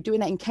conversation. So we're doing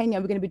that in Kenya.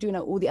 We're going to be doing it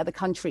in all the other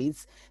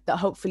countries that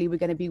hopefully we're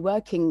going to be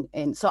working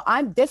in. So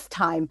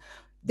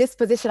this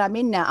position I'm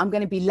in now, I'm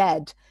going to be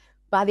led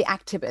by the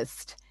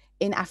activist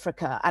in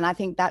Africa. And I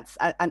think that's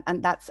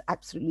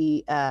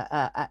absolutely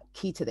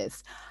key to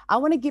this. I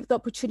want to give the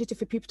opportunity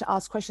for people to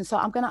ask questions. So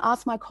I'm going to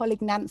ask my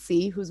colleague,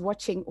 Nancy, who's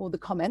watching all the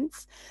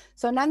comments.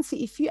 So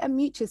Nancy, if you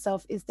unmute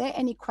yourself, is there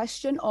any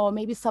question or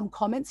maybe some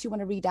comments you want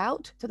to read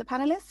out to the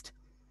panelists?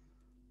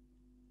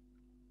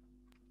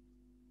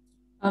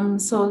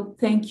 So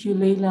thank you,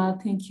 Leyla.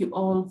 Thank you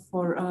all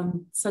for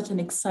such an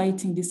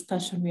exciting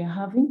discussion we are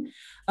having.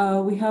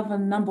 We have a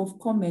number of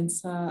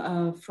comments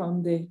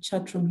from the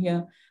chat room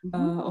here.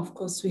 Of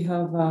course, we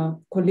have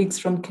colleagues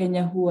from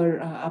Kenya who are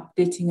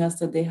updating us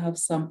that they have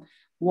some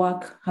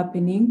work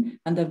happening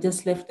and they've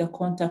just left their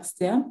contacts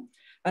there.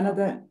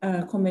 Another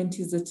comment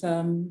is that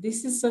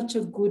this is such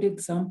a good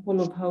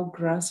example of how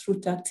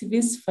grassroots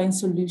activists find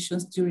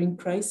solutions during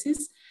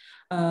crisis.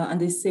 And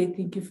they say,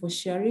 thank you for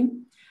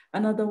sharing.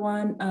 Another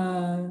one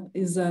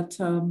is that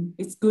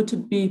it's good to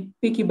be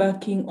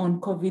piggybacking on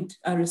COVID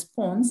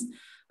response,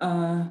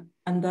 and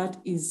that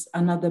is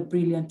another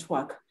brilliant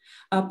work.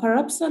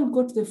 Perhaps I'll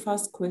go to the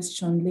first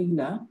question,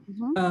 Leyla,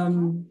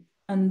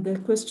 and the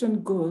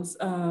question goes,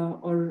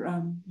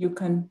 you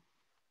can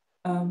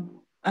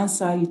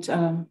answer it,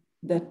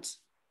 that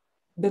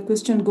the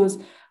question goes,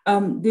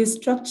 the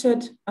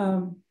structured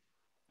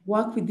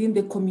work within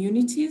the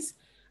communities.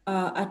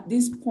 At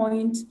this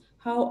point,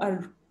 how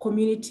are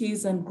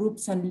communities and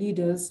groups and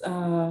leaders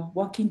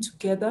working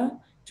together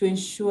to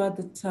ensure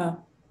that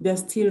they're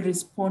still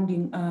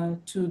responding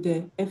to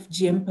the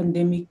FGM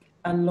pandemic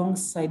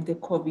alongside the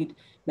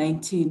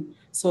COVID-19?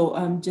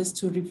 So just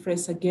to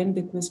rephrase again,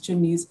 the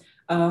question is,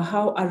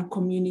 how are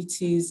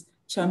communities,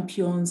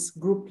 champions,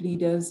 group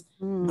leaders,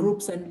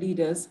 groups and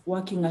leaders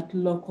working at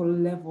local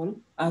level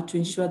to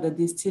ensure that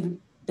there's still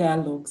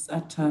dialogues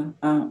at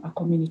a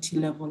community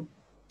level?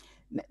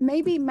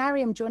 Maybe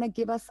Mariam, do you want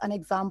to give us an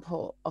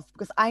example of,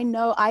 because I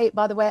know,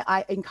 by the way,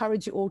 I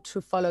encourage you all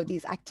to follow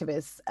these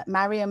activists.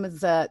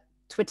 Mariam's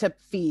Twitter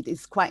feed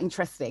is quite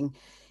interesting.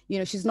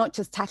 She's not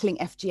just tackling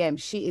FGM,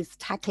 she is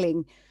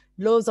tackling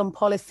laws and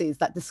policies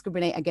that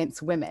discriminate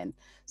against women.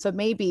 So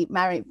maybe,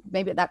 Mariam,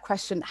 maybe that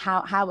question,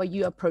 how are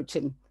you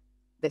approaching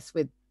this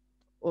with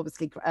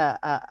obviously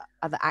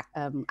other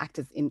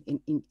actors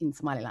in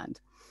Somaliland?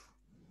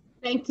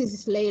 Thank you,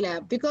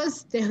 Leyla,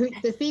 because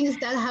the things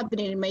that happen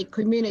in my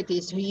community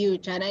is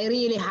huge and I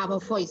really have a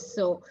voice.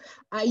 So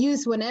I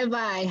use whenever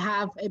I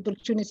have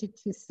opportunity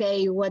to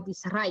say what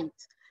is right,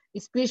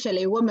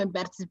 especially women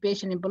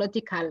participation in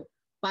political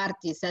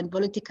parties and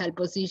political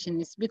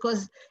positions.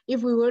 Because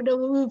if we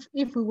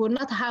would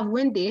not have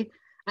Wendy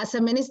as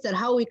a minister,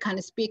 how we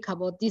can speak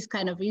about this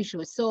kind of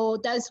issues. So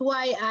that's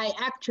why I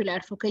actually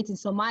advocate in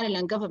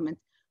Somaliland government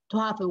to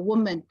have a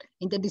woman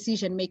in the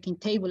decision-making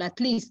table, at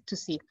least to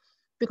see.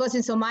 Because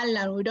in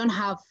Somaliland, we don't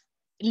have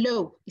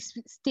law, it's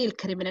still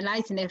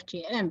criminalizing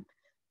FGM.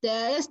 the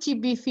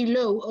SGB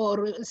law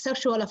or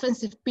sexual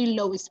offensive bill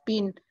law is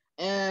being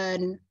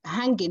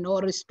hanging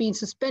or is being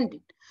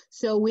suspended.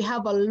 So we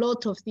have a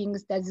lot of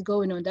things that's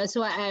going on. That's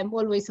why I'm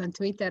always on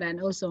Twitter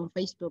and also on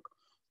Facebook.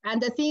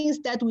 And the things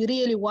that we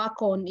really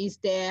work on is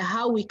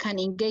how we can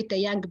engage the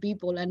young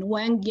people and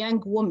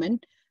young women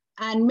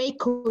and make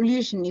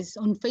coalitions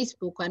on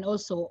Facebook and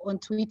also on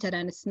Twitter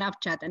and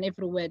Snapchat and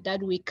everywhere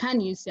that we can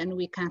use and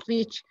we can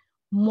reach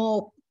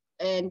more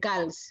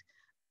girls.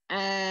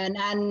 And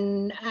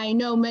I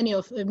know many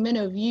of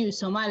you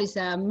Somalis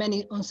are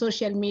many on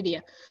social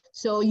media.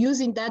 So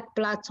using that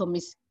platform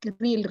is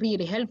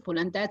really helpful,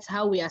 and that's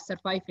how we are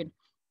surviving.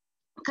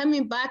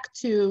 Coming back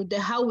to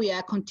how we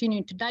are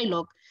continuing to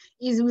dialogue,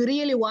 is we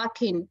really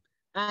working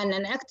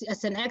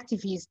as an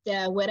activist,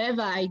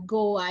 wherever I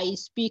go, I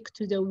speak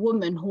to the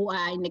women who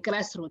are in the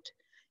grassroots.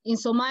 In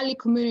Somali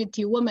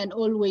community, women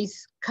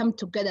always come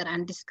together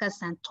and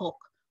discuss and talk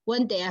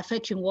when they are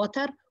fetching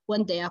water,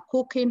 when they are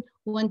cooking,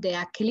 when they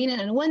are cleaning,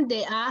 and when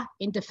they are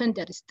in the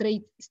fender,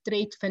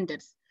 straight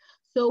fenders.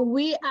 So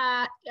we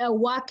are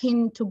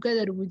working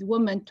together with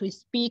women to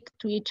speak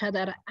to each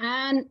other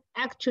and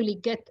actually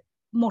get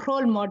more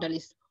role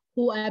models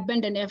who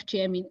abandon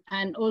FGM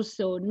and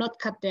also not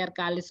cut their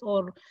girls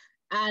or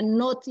are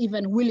not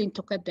even willing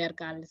to cut their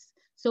girls.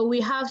 So we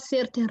have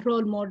certain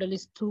role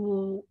models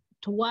to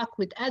work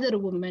with other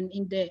women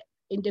in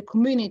the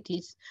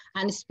communities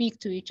and speak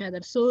to each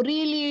other. So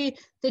really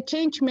the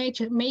change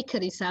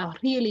makers are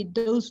really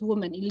those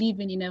women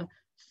living in a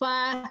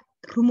far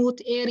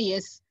remote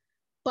areas,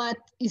 but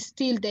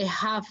still they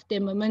have the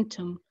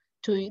momentum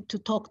to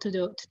talk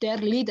to their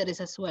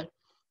leaders as well.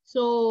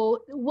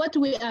 So what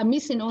we are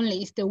missing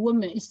only is the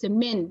women, is the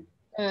men,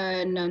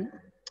 and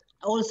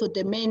also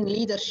the men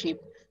leadership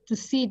to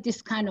see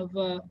this kind of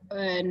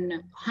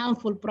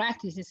harmful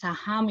practices are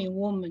harming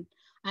women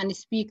and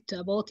speak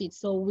about it.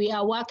 So we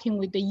are working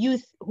with the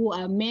youth who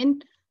are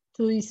men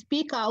to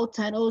speak out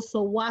and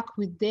also work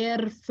with their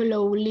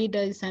fellow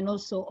leaders and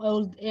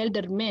also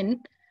elder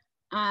men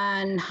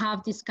and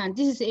have this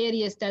is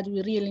areas that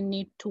we really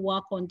need to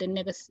work on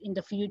in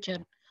the future,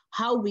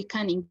 how we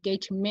can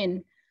engage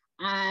men.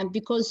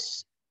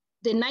 Because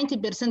the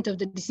 90% of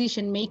the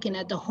decision making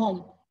at the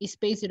home is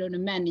based on a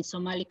man in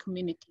Somali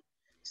community.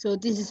 So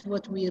this is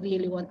what we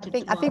really want to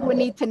do. I think we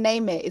need to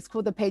name it. It's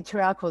called the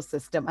patriarchal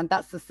system, and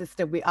that's the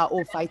system we are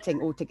all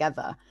fighting all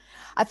together.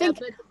 I think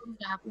but we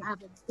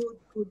have a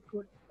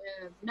good.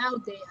 Now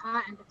they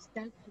are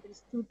understood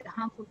the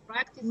harmful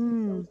practices.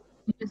 So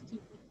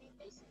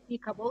they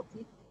speak about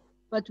it,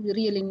 but we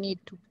really need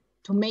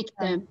to make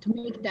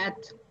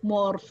that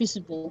more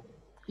visible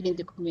within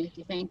the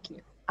community. Thank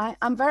you.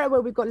 I'm very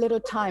aware we've got little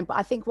time, but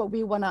I think what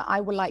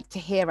I would like to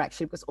hear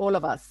actually, because all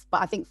of us,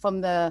 but I think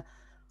from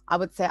I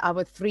would say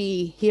our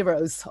three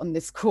heroes on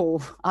this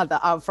call are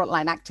our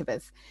frontline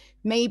activists.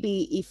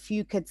 Maybe if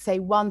you could say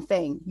one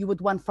thing you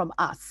would want from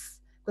us,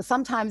 because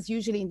sometimes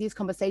usually in these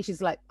conversations,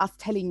 like us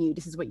telling you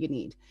this is what you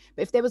need.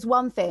 But if there was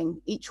one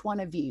thing each one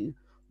of you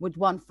would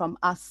want from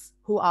us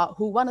who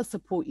want to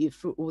support you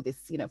through all this,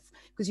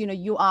 because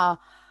you are,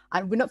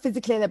 and we're not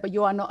physically there, but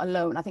you are not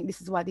alone. I think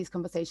this is why these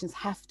conversations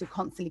have to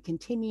constantly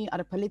continue at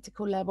a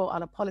political level,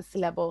 at a policy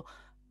level,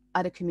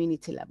 at a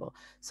community level.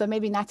 So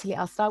maybe Natalie,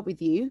 I'll start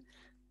with you.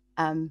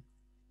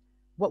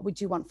 What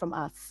would you want from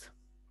us?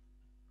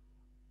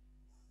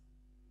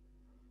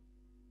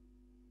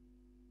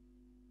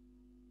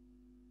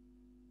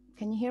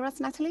 Can you hear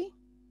us, Natalie?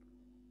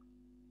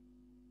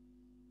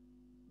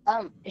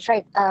 It's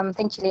right.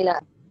 Thank you, Leyla.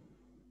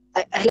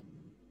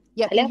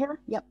 Yeah, can you hear?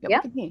 Yep, yeah?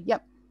 We can hear.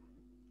 Yep.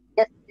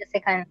 Yes, I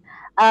can.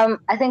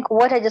 I think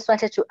what I just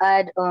wanted to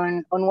add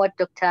on what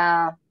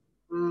Dr.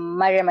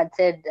 Marian had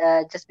said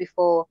just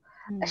before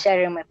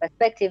sharing my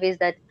perspective is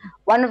that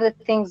one of the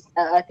things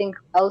I think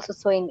I also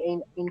saw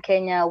in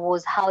Kenya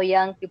was how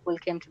young people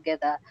came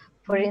together.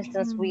 For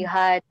instance, we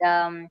had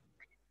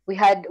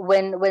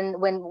when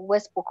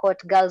West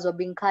Pokot girls were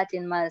being cut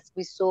in mass,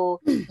 we saw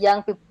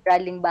young people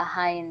rallying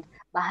behind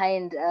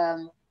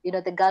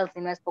the girls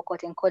in West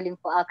Pokot and calling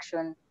for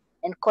action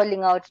and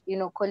calling out,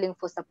 calling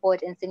for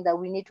support and saying that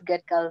we need to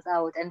get girls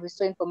out, and we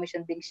saw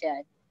information being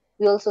shared.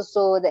 We also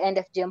saw the End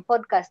FGM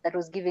podcast that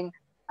was giving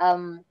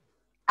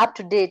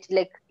up-to-date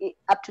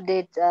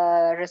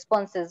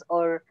responses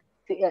or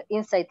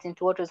insights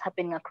into what was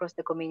happening across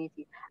the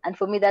community. And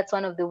for me, that's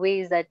one of the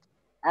ways that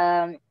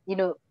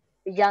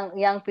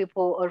young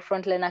people or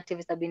frontline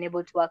activists have been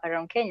able to work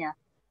around Kenya.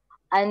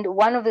 And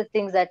one of the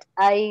things that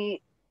I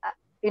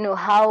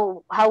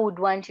how would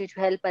want you to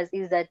help us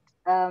is that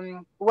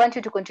want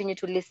you to continue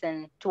to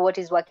listen to what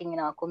is working in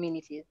our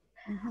communities.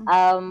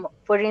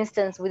 For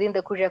instance, within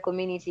the Kuria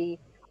community,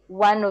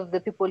 one of the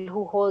people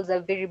who holds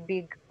a very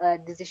big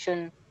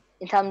decision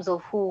in terms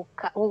of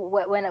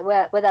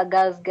whether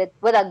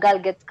a girl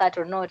gets cut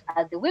or not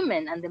are the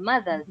women and the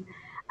mothers,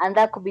 and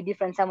that could be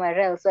different somewhere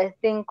else. So I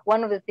think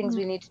one of the things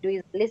we need to do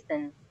is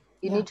listen.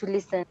 You need to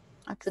listen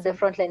to the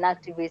frontline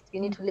activists. You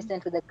need to listen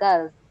to the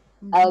girls.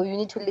 You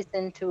need to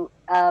listen to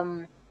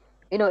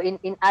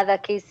in other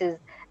cases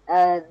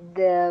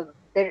the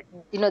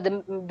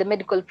the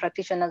medical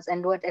practitioners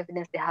and what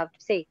evidence they have to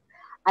say.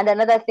 And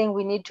another thing,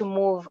 we need to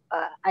move.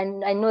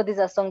 And I know this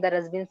is a song that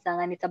has been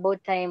sung, and it's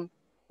about time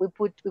we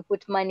put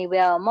money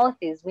where our mouth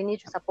is. We need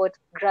to support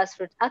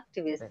grassroots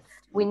activists.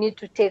 We need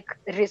to take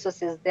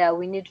resources there.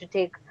 We need to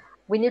take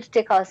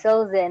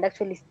ourselves there and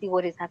actually see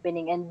what is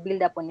happening and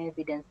build up on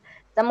evidence.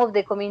 Some of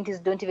the communities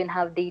don't even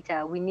have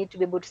data. We need to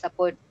be able to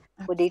support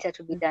for data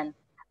to be done.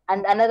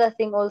 And another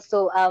thing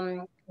also,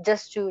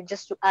 just to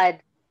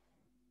add,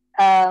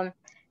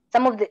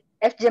 some of the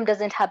FGM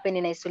doesn't happen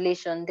in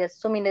isolation. There's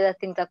so many other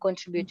things that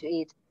contribute to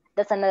it.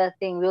 That's another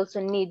thing. We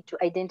also need to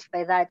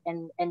identify that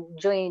and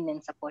join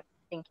and support.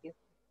 Thank you.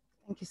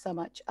 Thank you so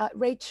much.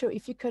 Rachel,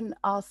 if you can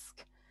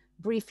ask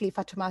briefly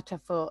Fatoumata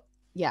for,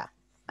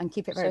 and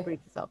keep it very brief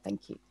as well.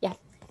 Thank you. Yeah.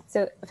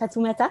 So,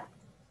 Fatoumata,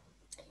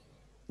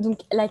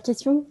 donc la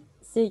question,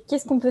 c'est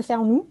qu'est-ce qu'on peut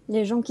faire, nous,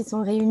 les gens qui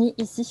sont réunis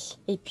ici,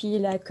 et puis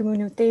la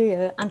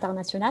communauté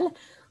internationale,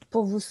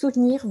 pour vous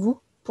soutenir, vous,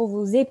 pour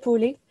vous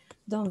épauler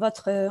dans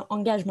votre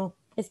engagement?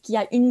 Est-ce qu'il y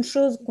a une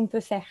chose qu'on peut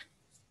faire?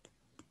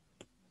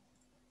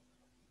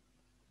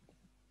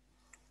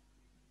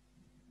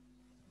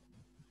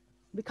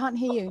 We can't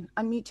hear you.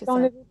 Unmute yourself.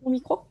 Enlevez ton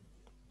micro.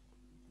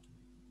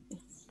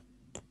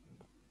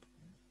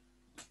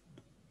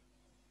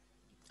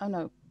 Oh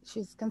no,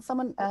 can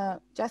someone,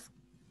 Jess,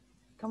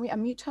 can we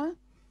unmute her?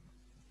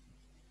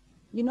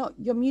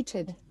 You're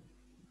muted.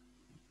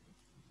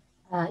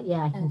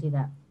 Yeah, I can do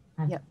that.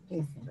 Yeah,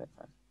 please do it.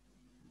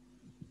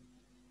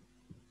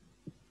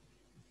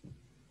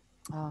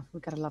 Oh,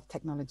 we've got to love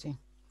technology.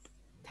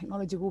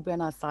 Technology will be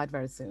on our side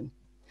very soon.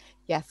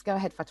 Yes, go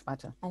ahead,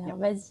 Fatoumata. Alors,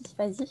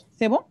 vas-y.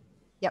 C'est bon?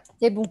 Yep.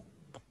 C'est bon.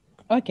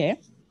 OK.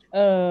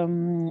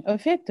 En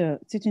fait,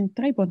 c'est une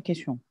très bonne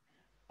question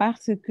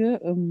parce que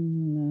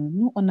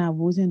nous, on a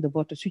besoin de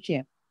votre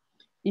soutien.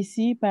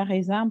 Ici, par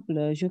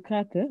exemple, je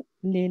crois que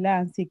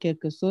Leyla sait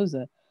quelque chose.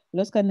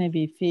 Lorsqu'on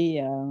avait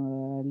fait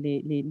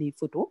les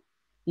photos,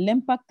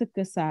 l'impact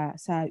que ça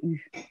a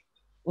eu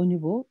au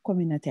niveau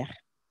communautaire.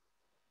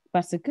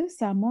 Parce que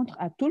ça montre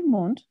à tout le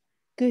monde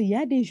qu'il y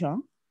a des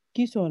gens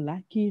qui sont là,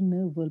 qui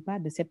ne veulent pas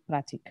de cette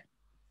pratique.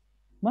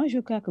 Moi, je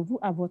crois que vous,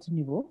 à votre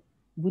niveau,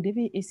 vous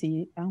devez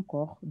essayer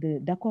encore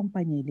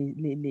d'accompagner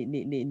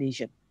les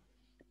jeunes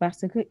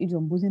parce qu'ils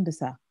ont besoin de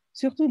ça.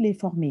 Surtout les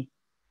former,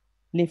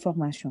 les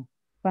formations.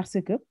 Parce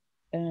que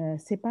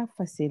ce n'est pas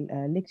facile.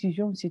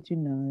 L'exclusion, c'est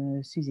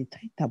un sujet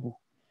très tabou.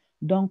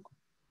 Donc,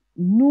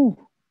 nous,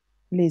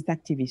 les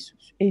activistes,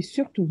 et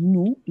surtout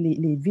nous,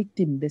 les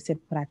victimes de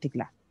cette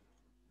pratique-là,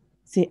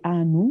 c'est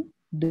à nous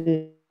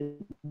de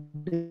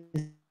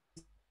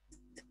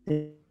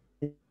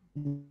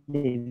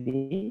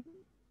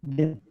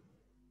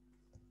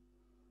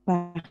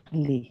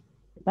parler.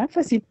 C'est pas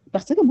facile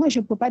parce que moi, je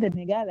ne peux pas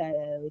devenir gars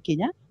au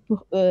Kenya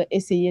pour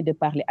essayer de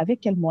parler. Avec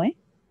quel moyen?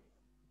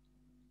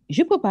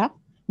 Je ne peux pas,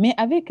 mais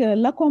avec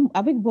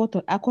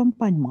votre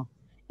accompagnement,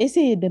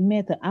 essayez de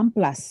mettre en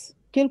place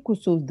quelque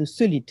chose de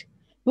solide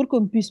pour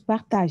qu'on puisse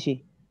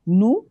partager.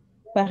 Nous,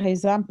 par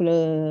exemple,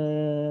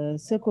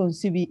 ce qu'on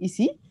subit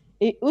ici,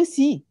 et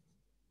aussi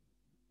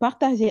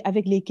partager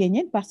avec les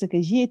Kenyans parce que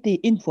j'y étais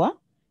une fois,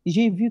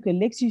 j'ai vu que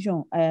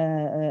l'excision,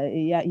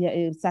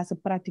 ça se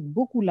pratique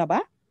beaucoup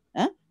là-bas.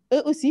 Hein?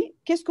 Eux aussi,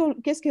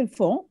 qu'est-ce qu'ils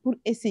font pour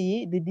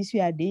essayer de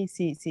dissuader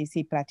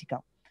ces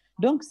pratiquants?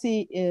 Donc,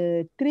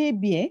 c'est très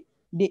bien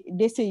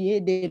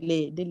d'essayer de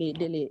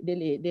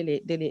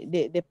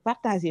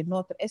partager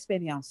notre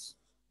expérience.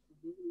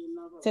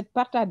 Cette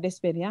partage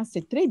d'expérience,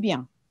 c'est très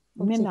bien.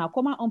 Okay. Maintenant,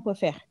 comment on peut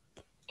faire?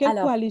 Quelle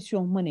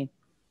coalition mener?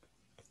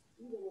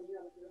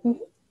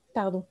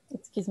 Pardon,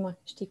 excuse-moi,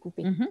 je t'ai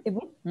coupé. C'est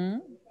bon?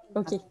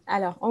 OK.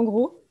 Alors, en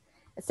gros,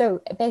 so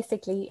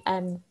basically,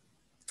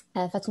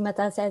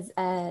 Fatoumata says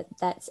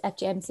that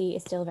FGMC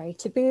is still very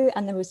taboo,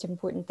 and the most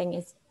important thing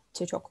is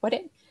to talk about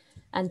it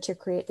and to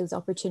create those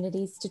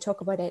opportunities to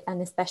talk about it,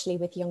 and especially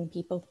with young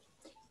people,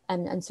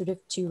 and sort of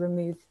to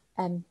remove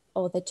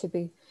all the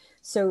taboo.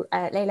 So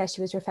Leyla,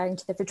 she was referring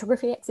to the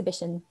photography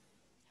exhibition.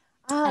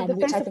 The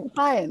Face of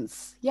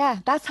Defiance. Yeah,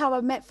 that's how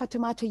I met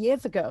Fatoumata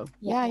years ago.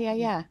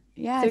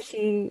 Yeah. So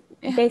she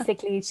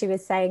basically, she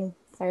was saying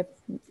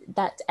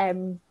that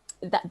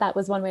that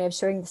was one way of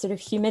showing the sort of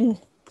human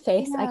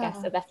face, I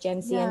guess, of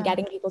FGMC and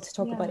getting people to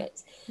talk about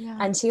it.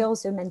 And she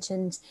also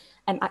mentioned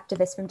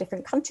activists from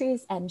different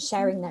countries and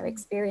sharing their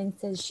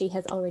experiences. She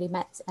has already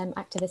met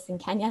activists in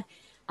Kenya,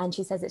 and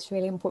she says it's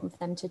really important for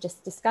them to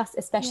just discuss,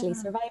 especially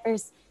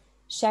survivors,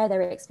 share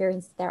their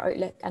experience, their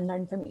outlook, and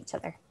learn from each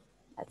other.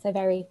 That's a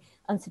very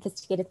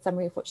unsophisticated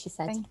summary of what she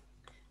said.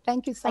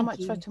 Thank you so much,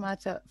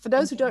 Fatoumata. For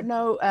those who don't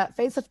know,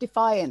 Face of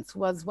Defiance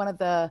was one of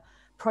the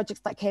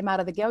projects that came out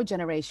of the girl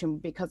generation,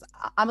 because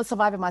I'm a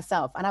survivor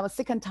myself, and I was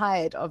sick and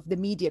tired of the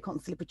media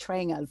constantly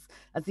portraying us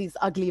as these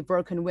ugly,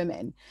 broken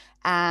women.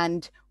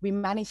 And we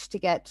managed to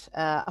get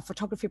a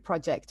photography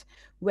project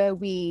where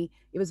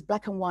it was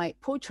black and white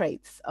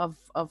portraits of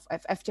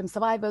FGM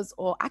survivors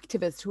or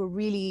activists who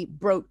really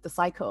broke the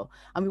cycle.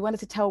 And we wanted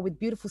to tell with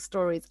beautiful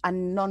stories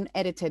and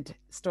non-edited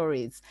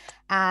stories.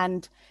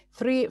 And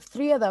three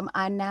of them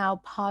are now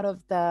part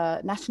of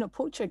the National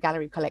Portrait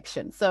Gallery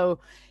collection. So,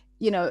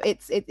 you know,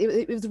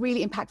 it was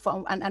really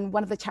impactful. And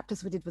one of the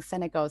chapters we did was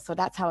Senegal. So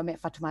that's how I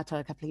met Fatoumata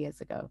a couple of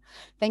years ago.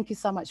 Thank you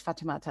so much,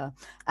 Fatoumata.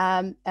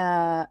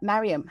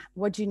 Mariam,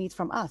 what do you need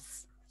from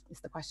us is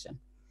the question.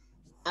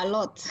 A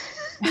lot.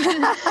 You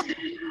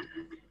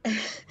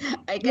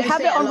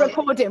have it on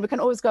recording. We can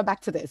always go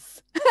back to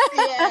this.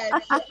 Yeah,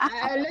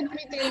 let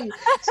me tell you.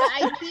 So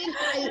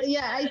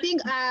I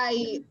think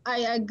I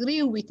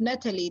agree with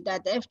Natalie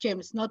that FGM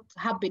is not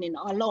happening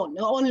alone,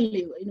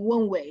 only in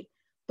one way.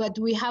 But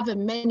we have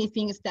many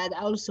things that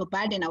also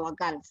burden our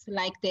girls,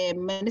 like the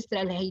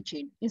menstrual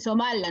hygiene. In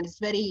Somaliland, it's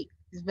very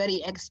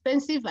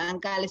expensive,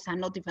 and girls are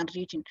not even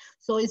reaching.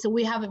 So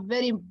we have a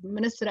very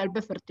menstrual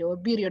poverty or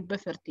period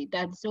poverty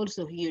that's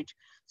also huge.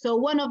 So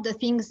one of the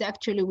things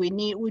actually we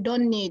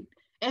don't need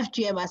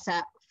FGM as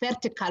a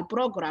vertical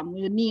program.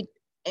 We need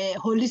a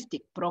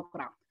holistic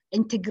program,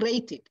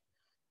 integrated,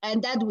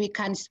 and that we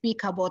can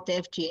speak about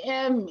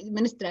FGM,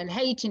 menstrual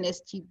hygiene,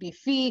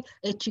 STBV,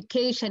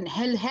 education,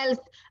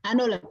 health,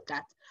 and all of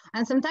that.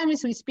 And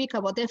sometimes we speak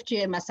about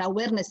FGM as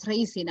awareness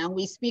raising, and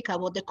we speak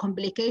about the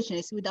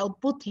complications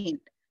without putting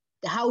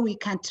how we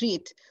can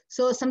treat.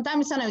 So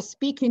sometimes when I'm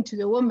speaking to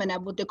the women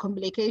about the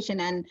complication,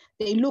 and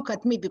they look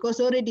at me because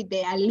already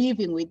they are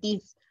living with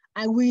this.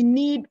 And we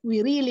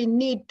really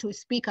need to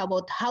speak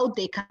about how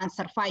they can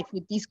survive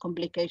with these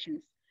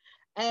complications.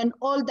 And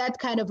all that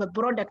kind of a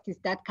product is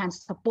that can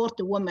support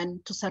the woman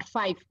to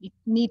survive. It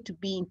need to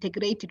be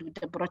integrated with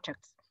the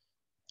projects.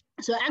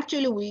 So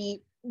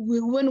actually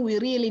when we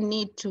really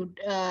need to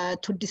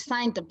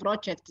design the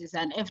projects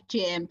and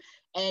FGM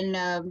and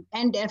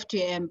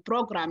FGM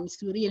programs,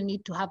 we really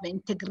need to have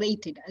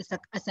integrated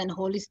as an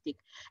holistic.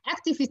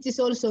 Activists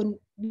also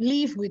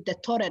live with the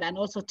terror and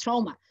also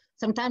trauma.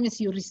 Sometimes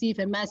you receive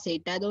a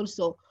message that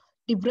also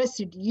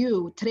depresses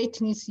you,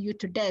 threatens you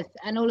to death,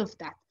 and all of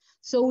that.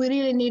 So we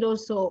really need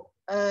also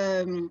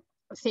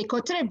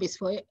psychotherapists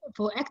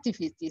for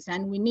activists,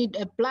 and we need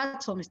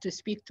platforms to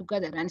speak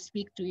together and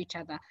speak to each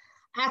other.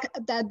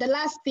 The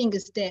last thing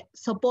is to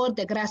support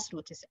the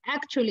grassroots.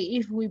 Actually,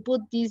 if we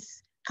put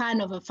this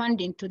kind of a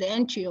funding to the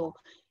NGO,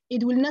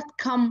 it will not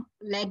come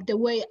like the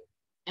way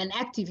an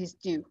activist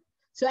do.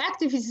 So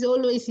activists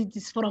always, it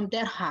is from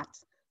their heart.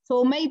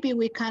 So maybe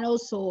we can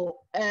also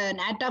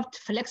adopt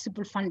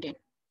flexible funding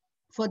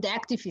for the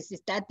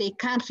activists that they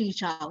can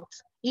reach out.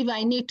 If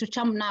I need to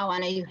jump now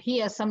and I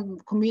hear some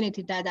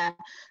community that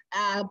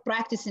are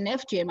practicing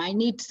FGM, I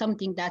need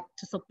something that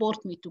to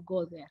support me to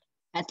go there,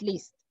 at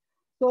least.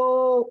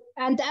 So,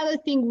 and the other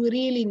thing we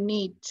really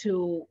need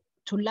to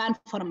learn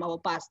from our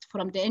past,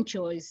 from the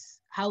NGOs,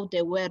 how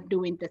they were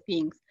doing the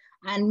things.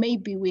 And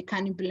maybe we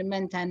can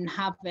implement and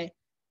have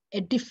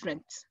a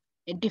different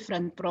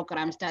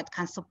programs that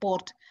can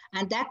support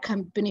and that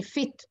can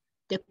benefit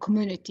the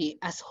community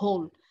as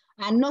whole,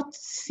 and not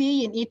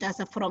seeing it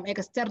as from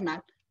external,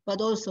 but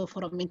also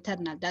from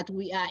internal, that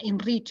we are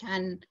enrich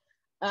and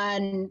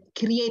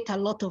create a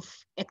lot of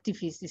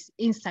activities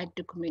inside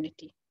the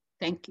community.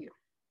 Thank you.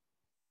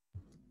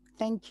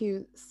 Thank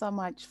you so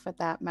much for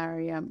that,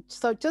 Mariam.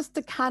 So just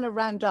to kind of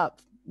round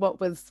up what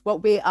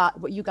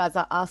you guys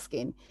are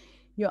asking,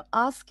 you're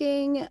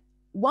asking,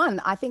 one,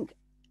 I think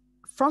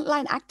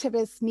frontline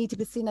activists need to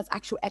be seen as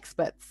actual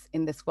experts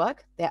in this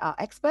work. There are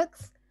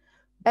experts,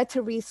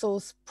 better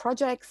resource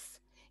projects,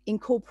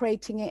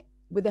 incorporating it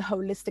with a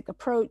holistic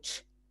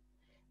approach,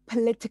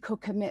 political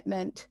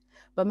commitment,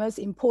 but most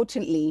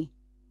importantly,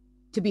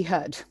 to be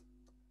heard.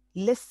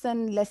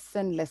 Listen,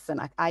 listen,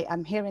 listen.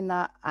 I'm hearing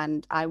that,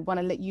 and I want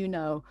to let you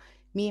know,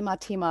 me and my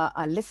team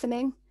are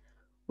listening.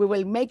 We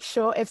will make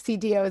sure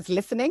FCDO is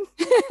listening.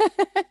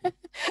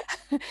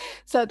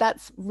 So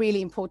that's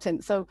really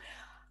important. So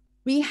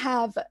we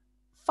have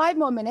 5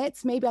 more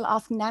minutes. Maybe I'll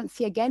ask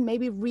Nancy again,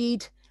 maybe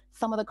read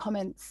some of the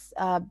comments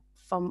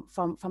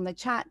from the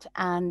chat,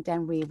 and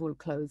then we will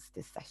close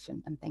this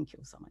session. And thank you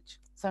so much.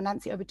 So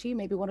Nancy, over to you.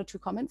 Maybe 1 or 2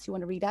 comments you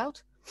want to read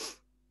out?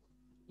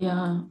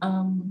 Yeah,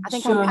 I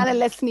think sure. our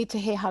panelists need to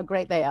hear how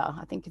great they are.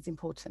 I think it's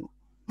important.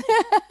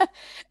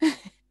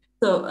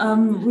 So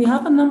we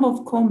have a number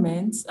of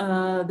comments.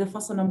 The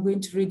first one I'm going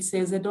to read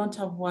says, I don't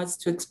have words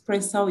to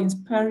express how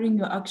inspiring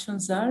your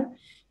actions are.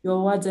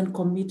 Your words and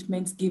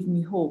commitments give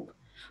me hope.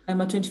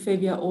 I'm a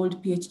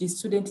 25-year-old PhD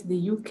student in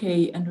the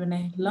UK, and when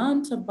I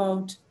learned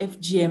about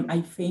FGM,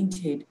 I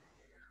fainted.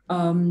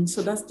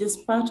 So that's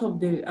just part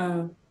of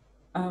the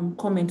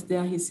comment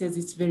there. He says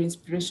it's very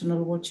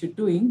inspirational what you're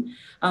doing.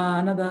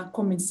 Another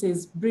comment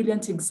says,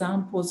 brilliant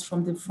examples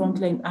from the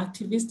frontline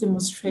activists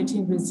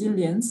demonstrating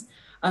resilience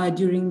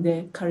during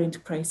the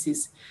current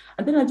crisis.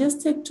 And then I'll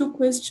just take two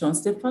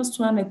questions. The first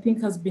one I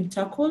think has been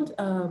tackled,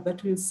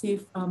 but we'll see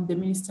if the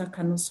minister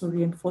can also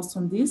reinforce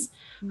on this.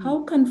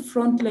 How can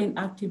frontline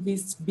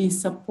activists be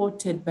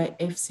supported by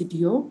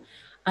FCDO,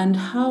 and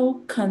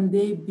how can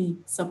they be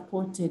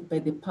supported by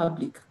the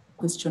public?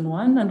 Question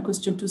one. And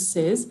question two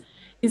says,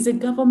 is the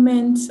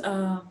government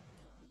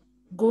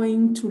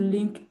going to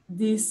link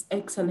this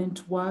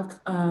excellent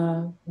work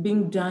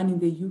being done in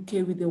the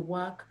UK with the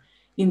work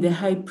in the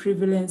high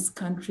prevalence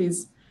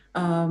countries,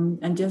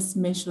 and just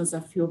mentions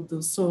a few of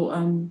those.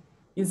 So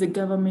is the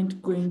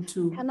government going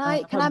to— Can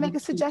I make a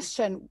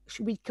suggestion?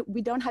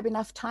 We don't have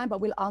enough time,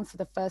 but we'll answer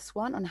the first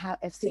one on how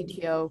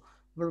FCDO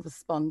will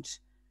respond.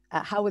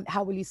 How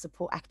will you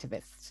support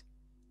activists?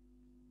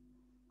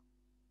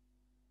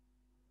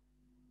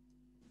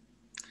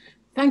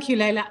 Thank you,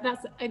 Leyla.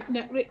 That's a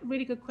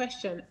really good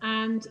question.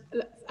 And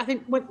I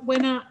think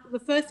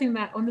the first thing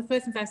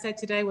I said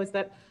today was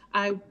that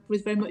I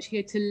was very much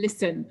here to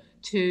listen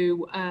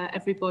to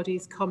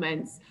everybody's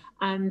comments.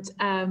 And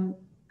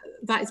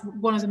that is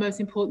one of the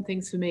most important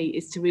things for me,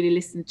 is to really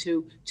listen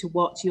to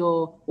what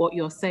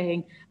you're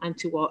saying and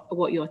to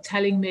what you're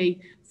telling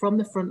me from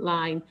the front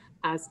line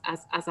as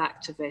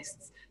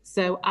activists.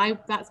 So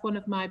that's one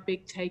of my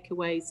big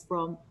takeaways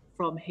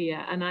from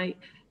here. And I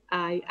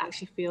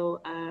actually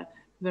feel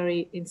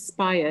very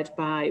inspired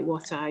by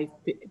what I've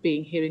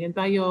been hearing and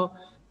by your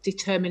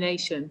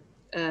determination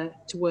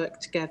to work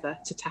together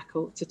to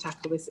tackle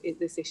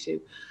this issue.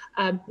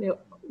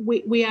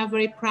 We are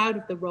very proud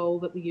of the role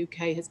that the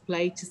UK has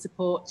played to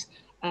support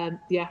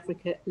the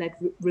Africa-led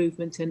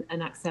movement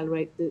and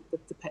accelerate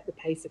the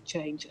pace of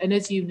change. And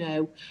as you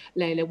know,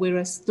 Leyla, we're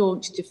a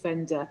staunch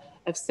defender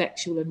of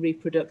sexual and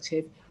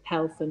reproductive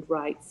health and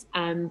rights.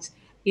 And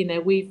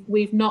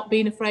we've not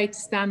been afraid to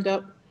stand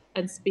up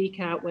and speak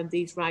out when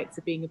these rights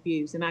are being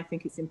abused. And I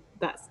think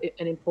that's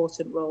an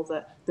important role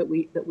that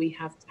we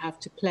have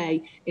to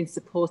play in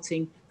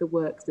supporting the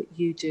work that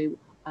you do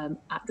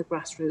at the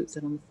grassroots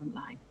and on the front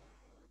line.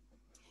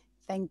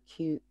 Thank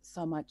you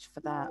so much for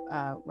that,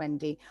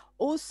 Wendy.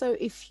 Also,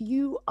 if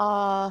you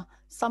are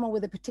someone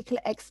with a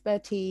particular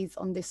expertise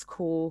on this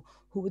call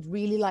who would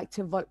really like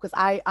to vote,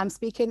 because I'm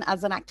speaking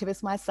as an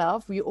activist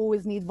myself, we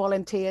always need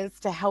volunteers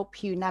to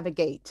help you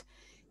navigate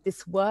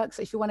this work.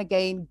 So if you want to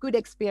gain good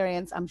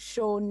experience, I'm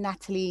sure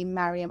Natalie,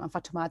 Marian and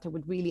Fatoumata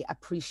would really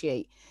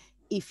appreciate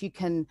if you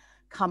can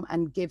come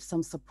and give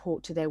some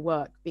support to their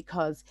work,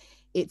 because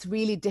it's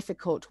really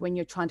difficult when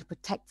you're trying to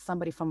protect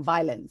somebody from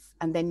violence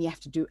and then you have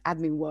to do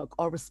admin work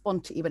or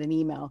respond to even an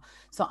email.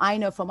 So I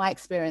know from my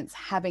experience,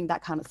 having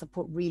that kind of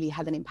support really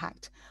had an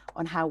impact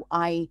on how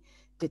I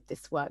did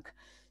this work.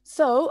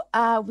 So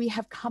we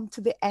have come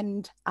to the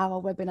end of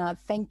our webinar.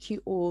 Thank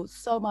you all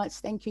so much.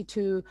 Thank you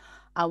to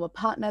our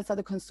partners at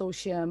the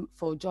consortium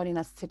for joining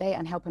us today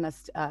and helping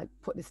us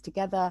put this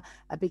together.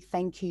 A big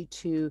thank you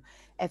to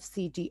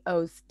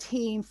FCDO's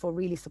team for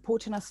really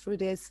supporting us through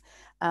this.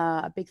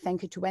 A big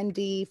thank you to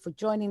Wendy for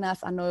joining us.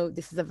 I know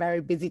this is a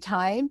very busy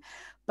time,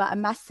 but a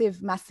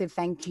massive, massive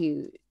thank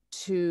you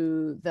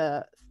to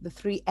the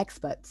three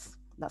experts.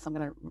 I'm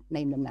going to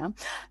name them now.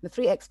 The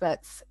three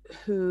experts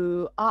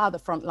who are the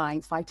front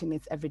lines fighting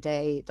this every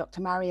day. Dr.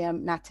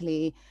 Marian,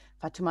 Natalie,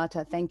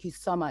 Fatoumata, thank you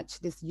so much.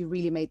 You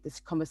really made this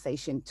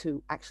conversation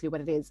to actually what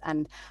it is.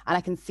 And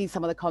I can see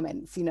some of the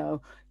comments,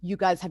 you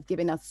guys have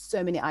given us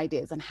so many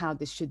ideas on how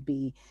this should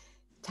be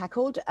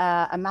tackled.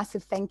 A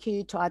massive thank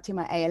you to our team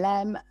at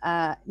ALM,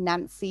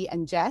 Nancy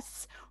and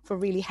Jess for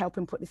really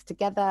helping put this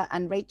together,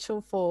 and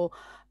Rachel for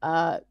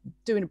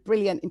doing a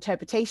brilliant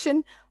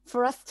interpretation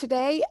for us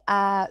today.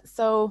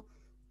 So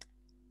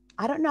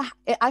I don't know,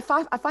 I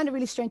find it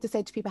really strange to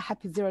say to people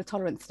happy zero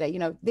tolerance today.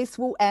 This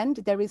will end,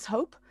 there is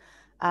hope.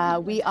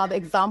 We are the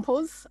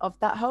examples of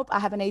that hope. I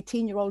have an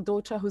 18-year-old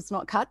daughter who's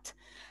not cut.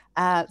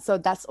 So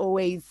that's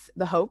always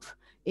the hope.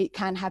 It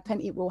can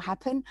happen, it will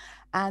happen.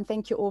 And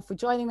thank you all for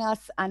joining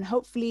us. And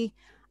hopefully,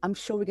 I'm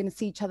sure we're going to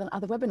see each other on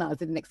other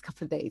webinars in the next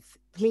couple of days.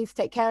 Please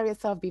take care of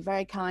yourself, be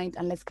very kind,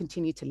 and let's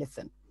continue to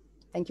listen.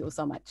 Thank you all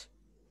so much.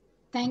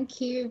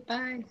 Thank you,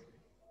 bye.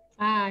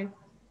 Bye.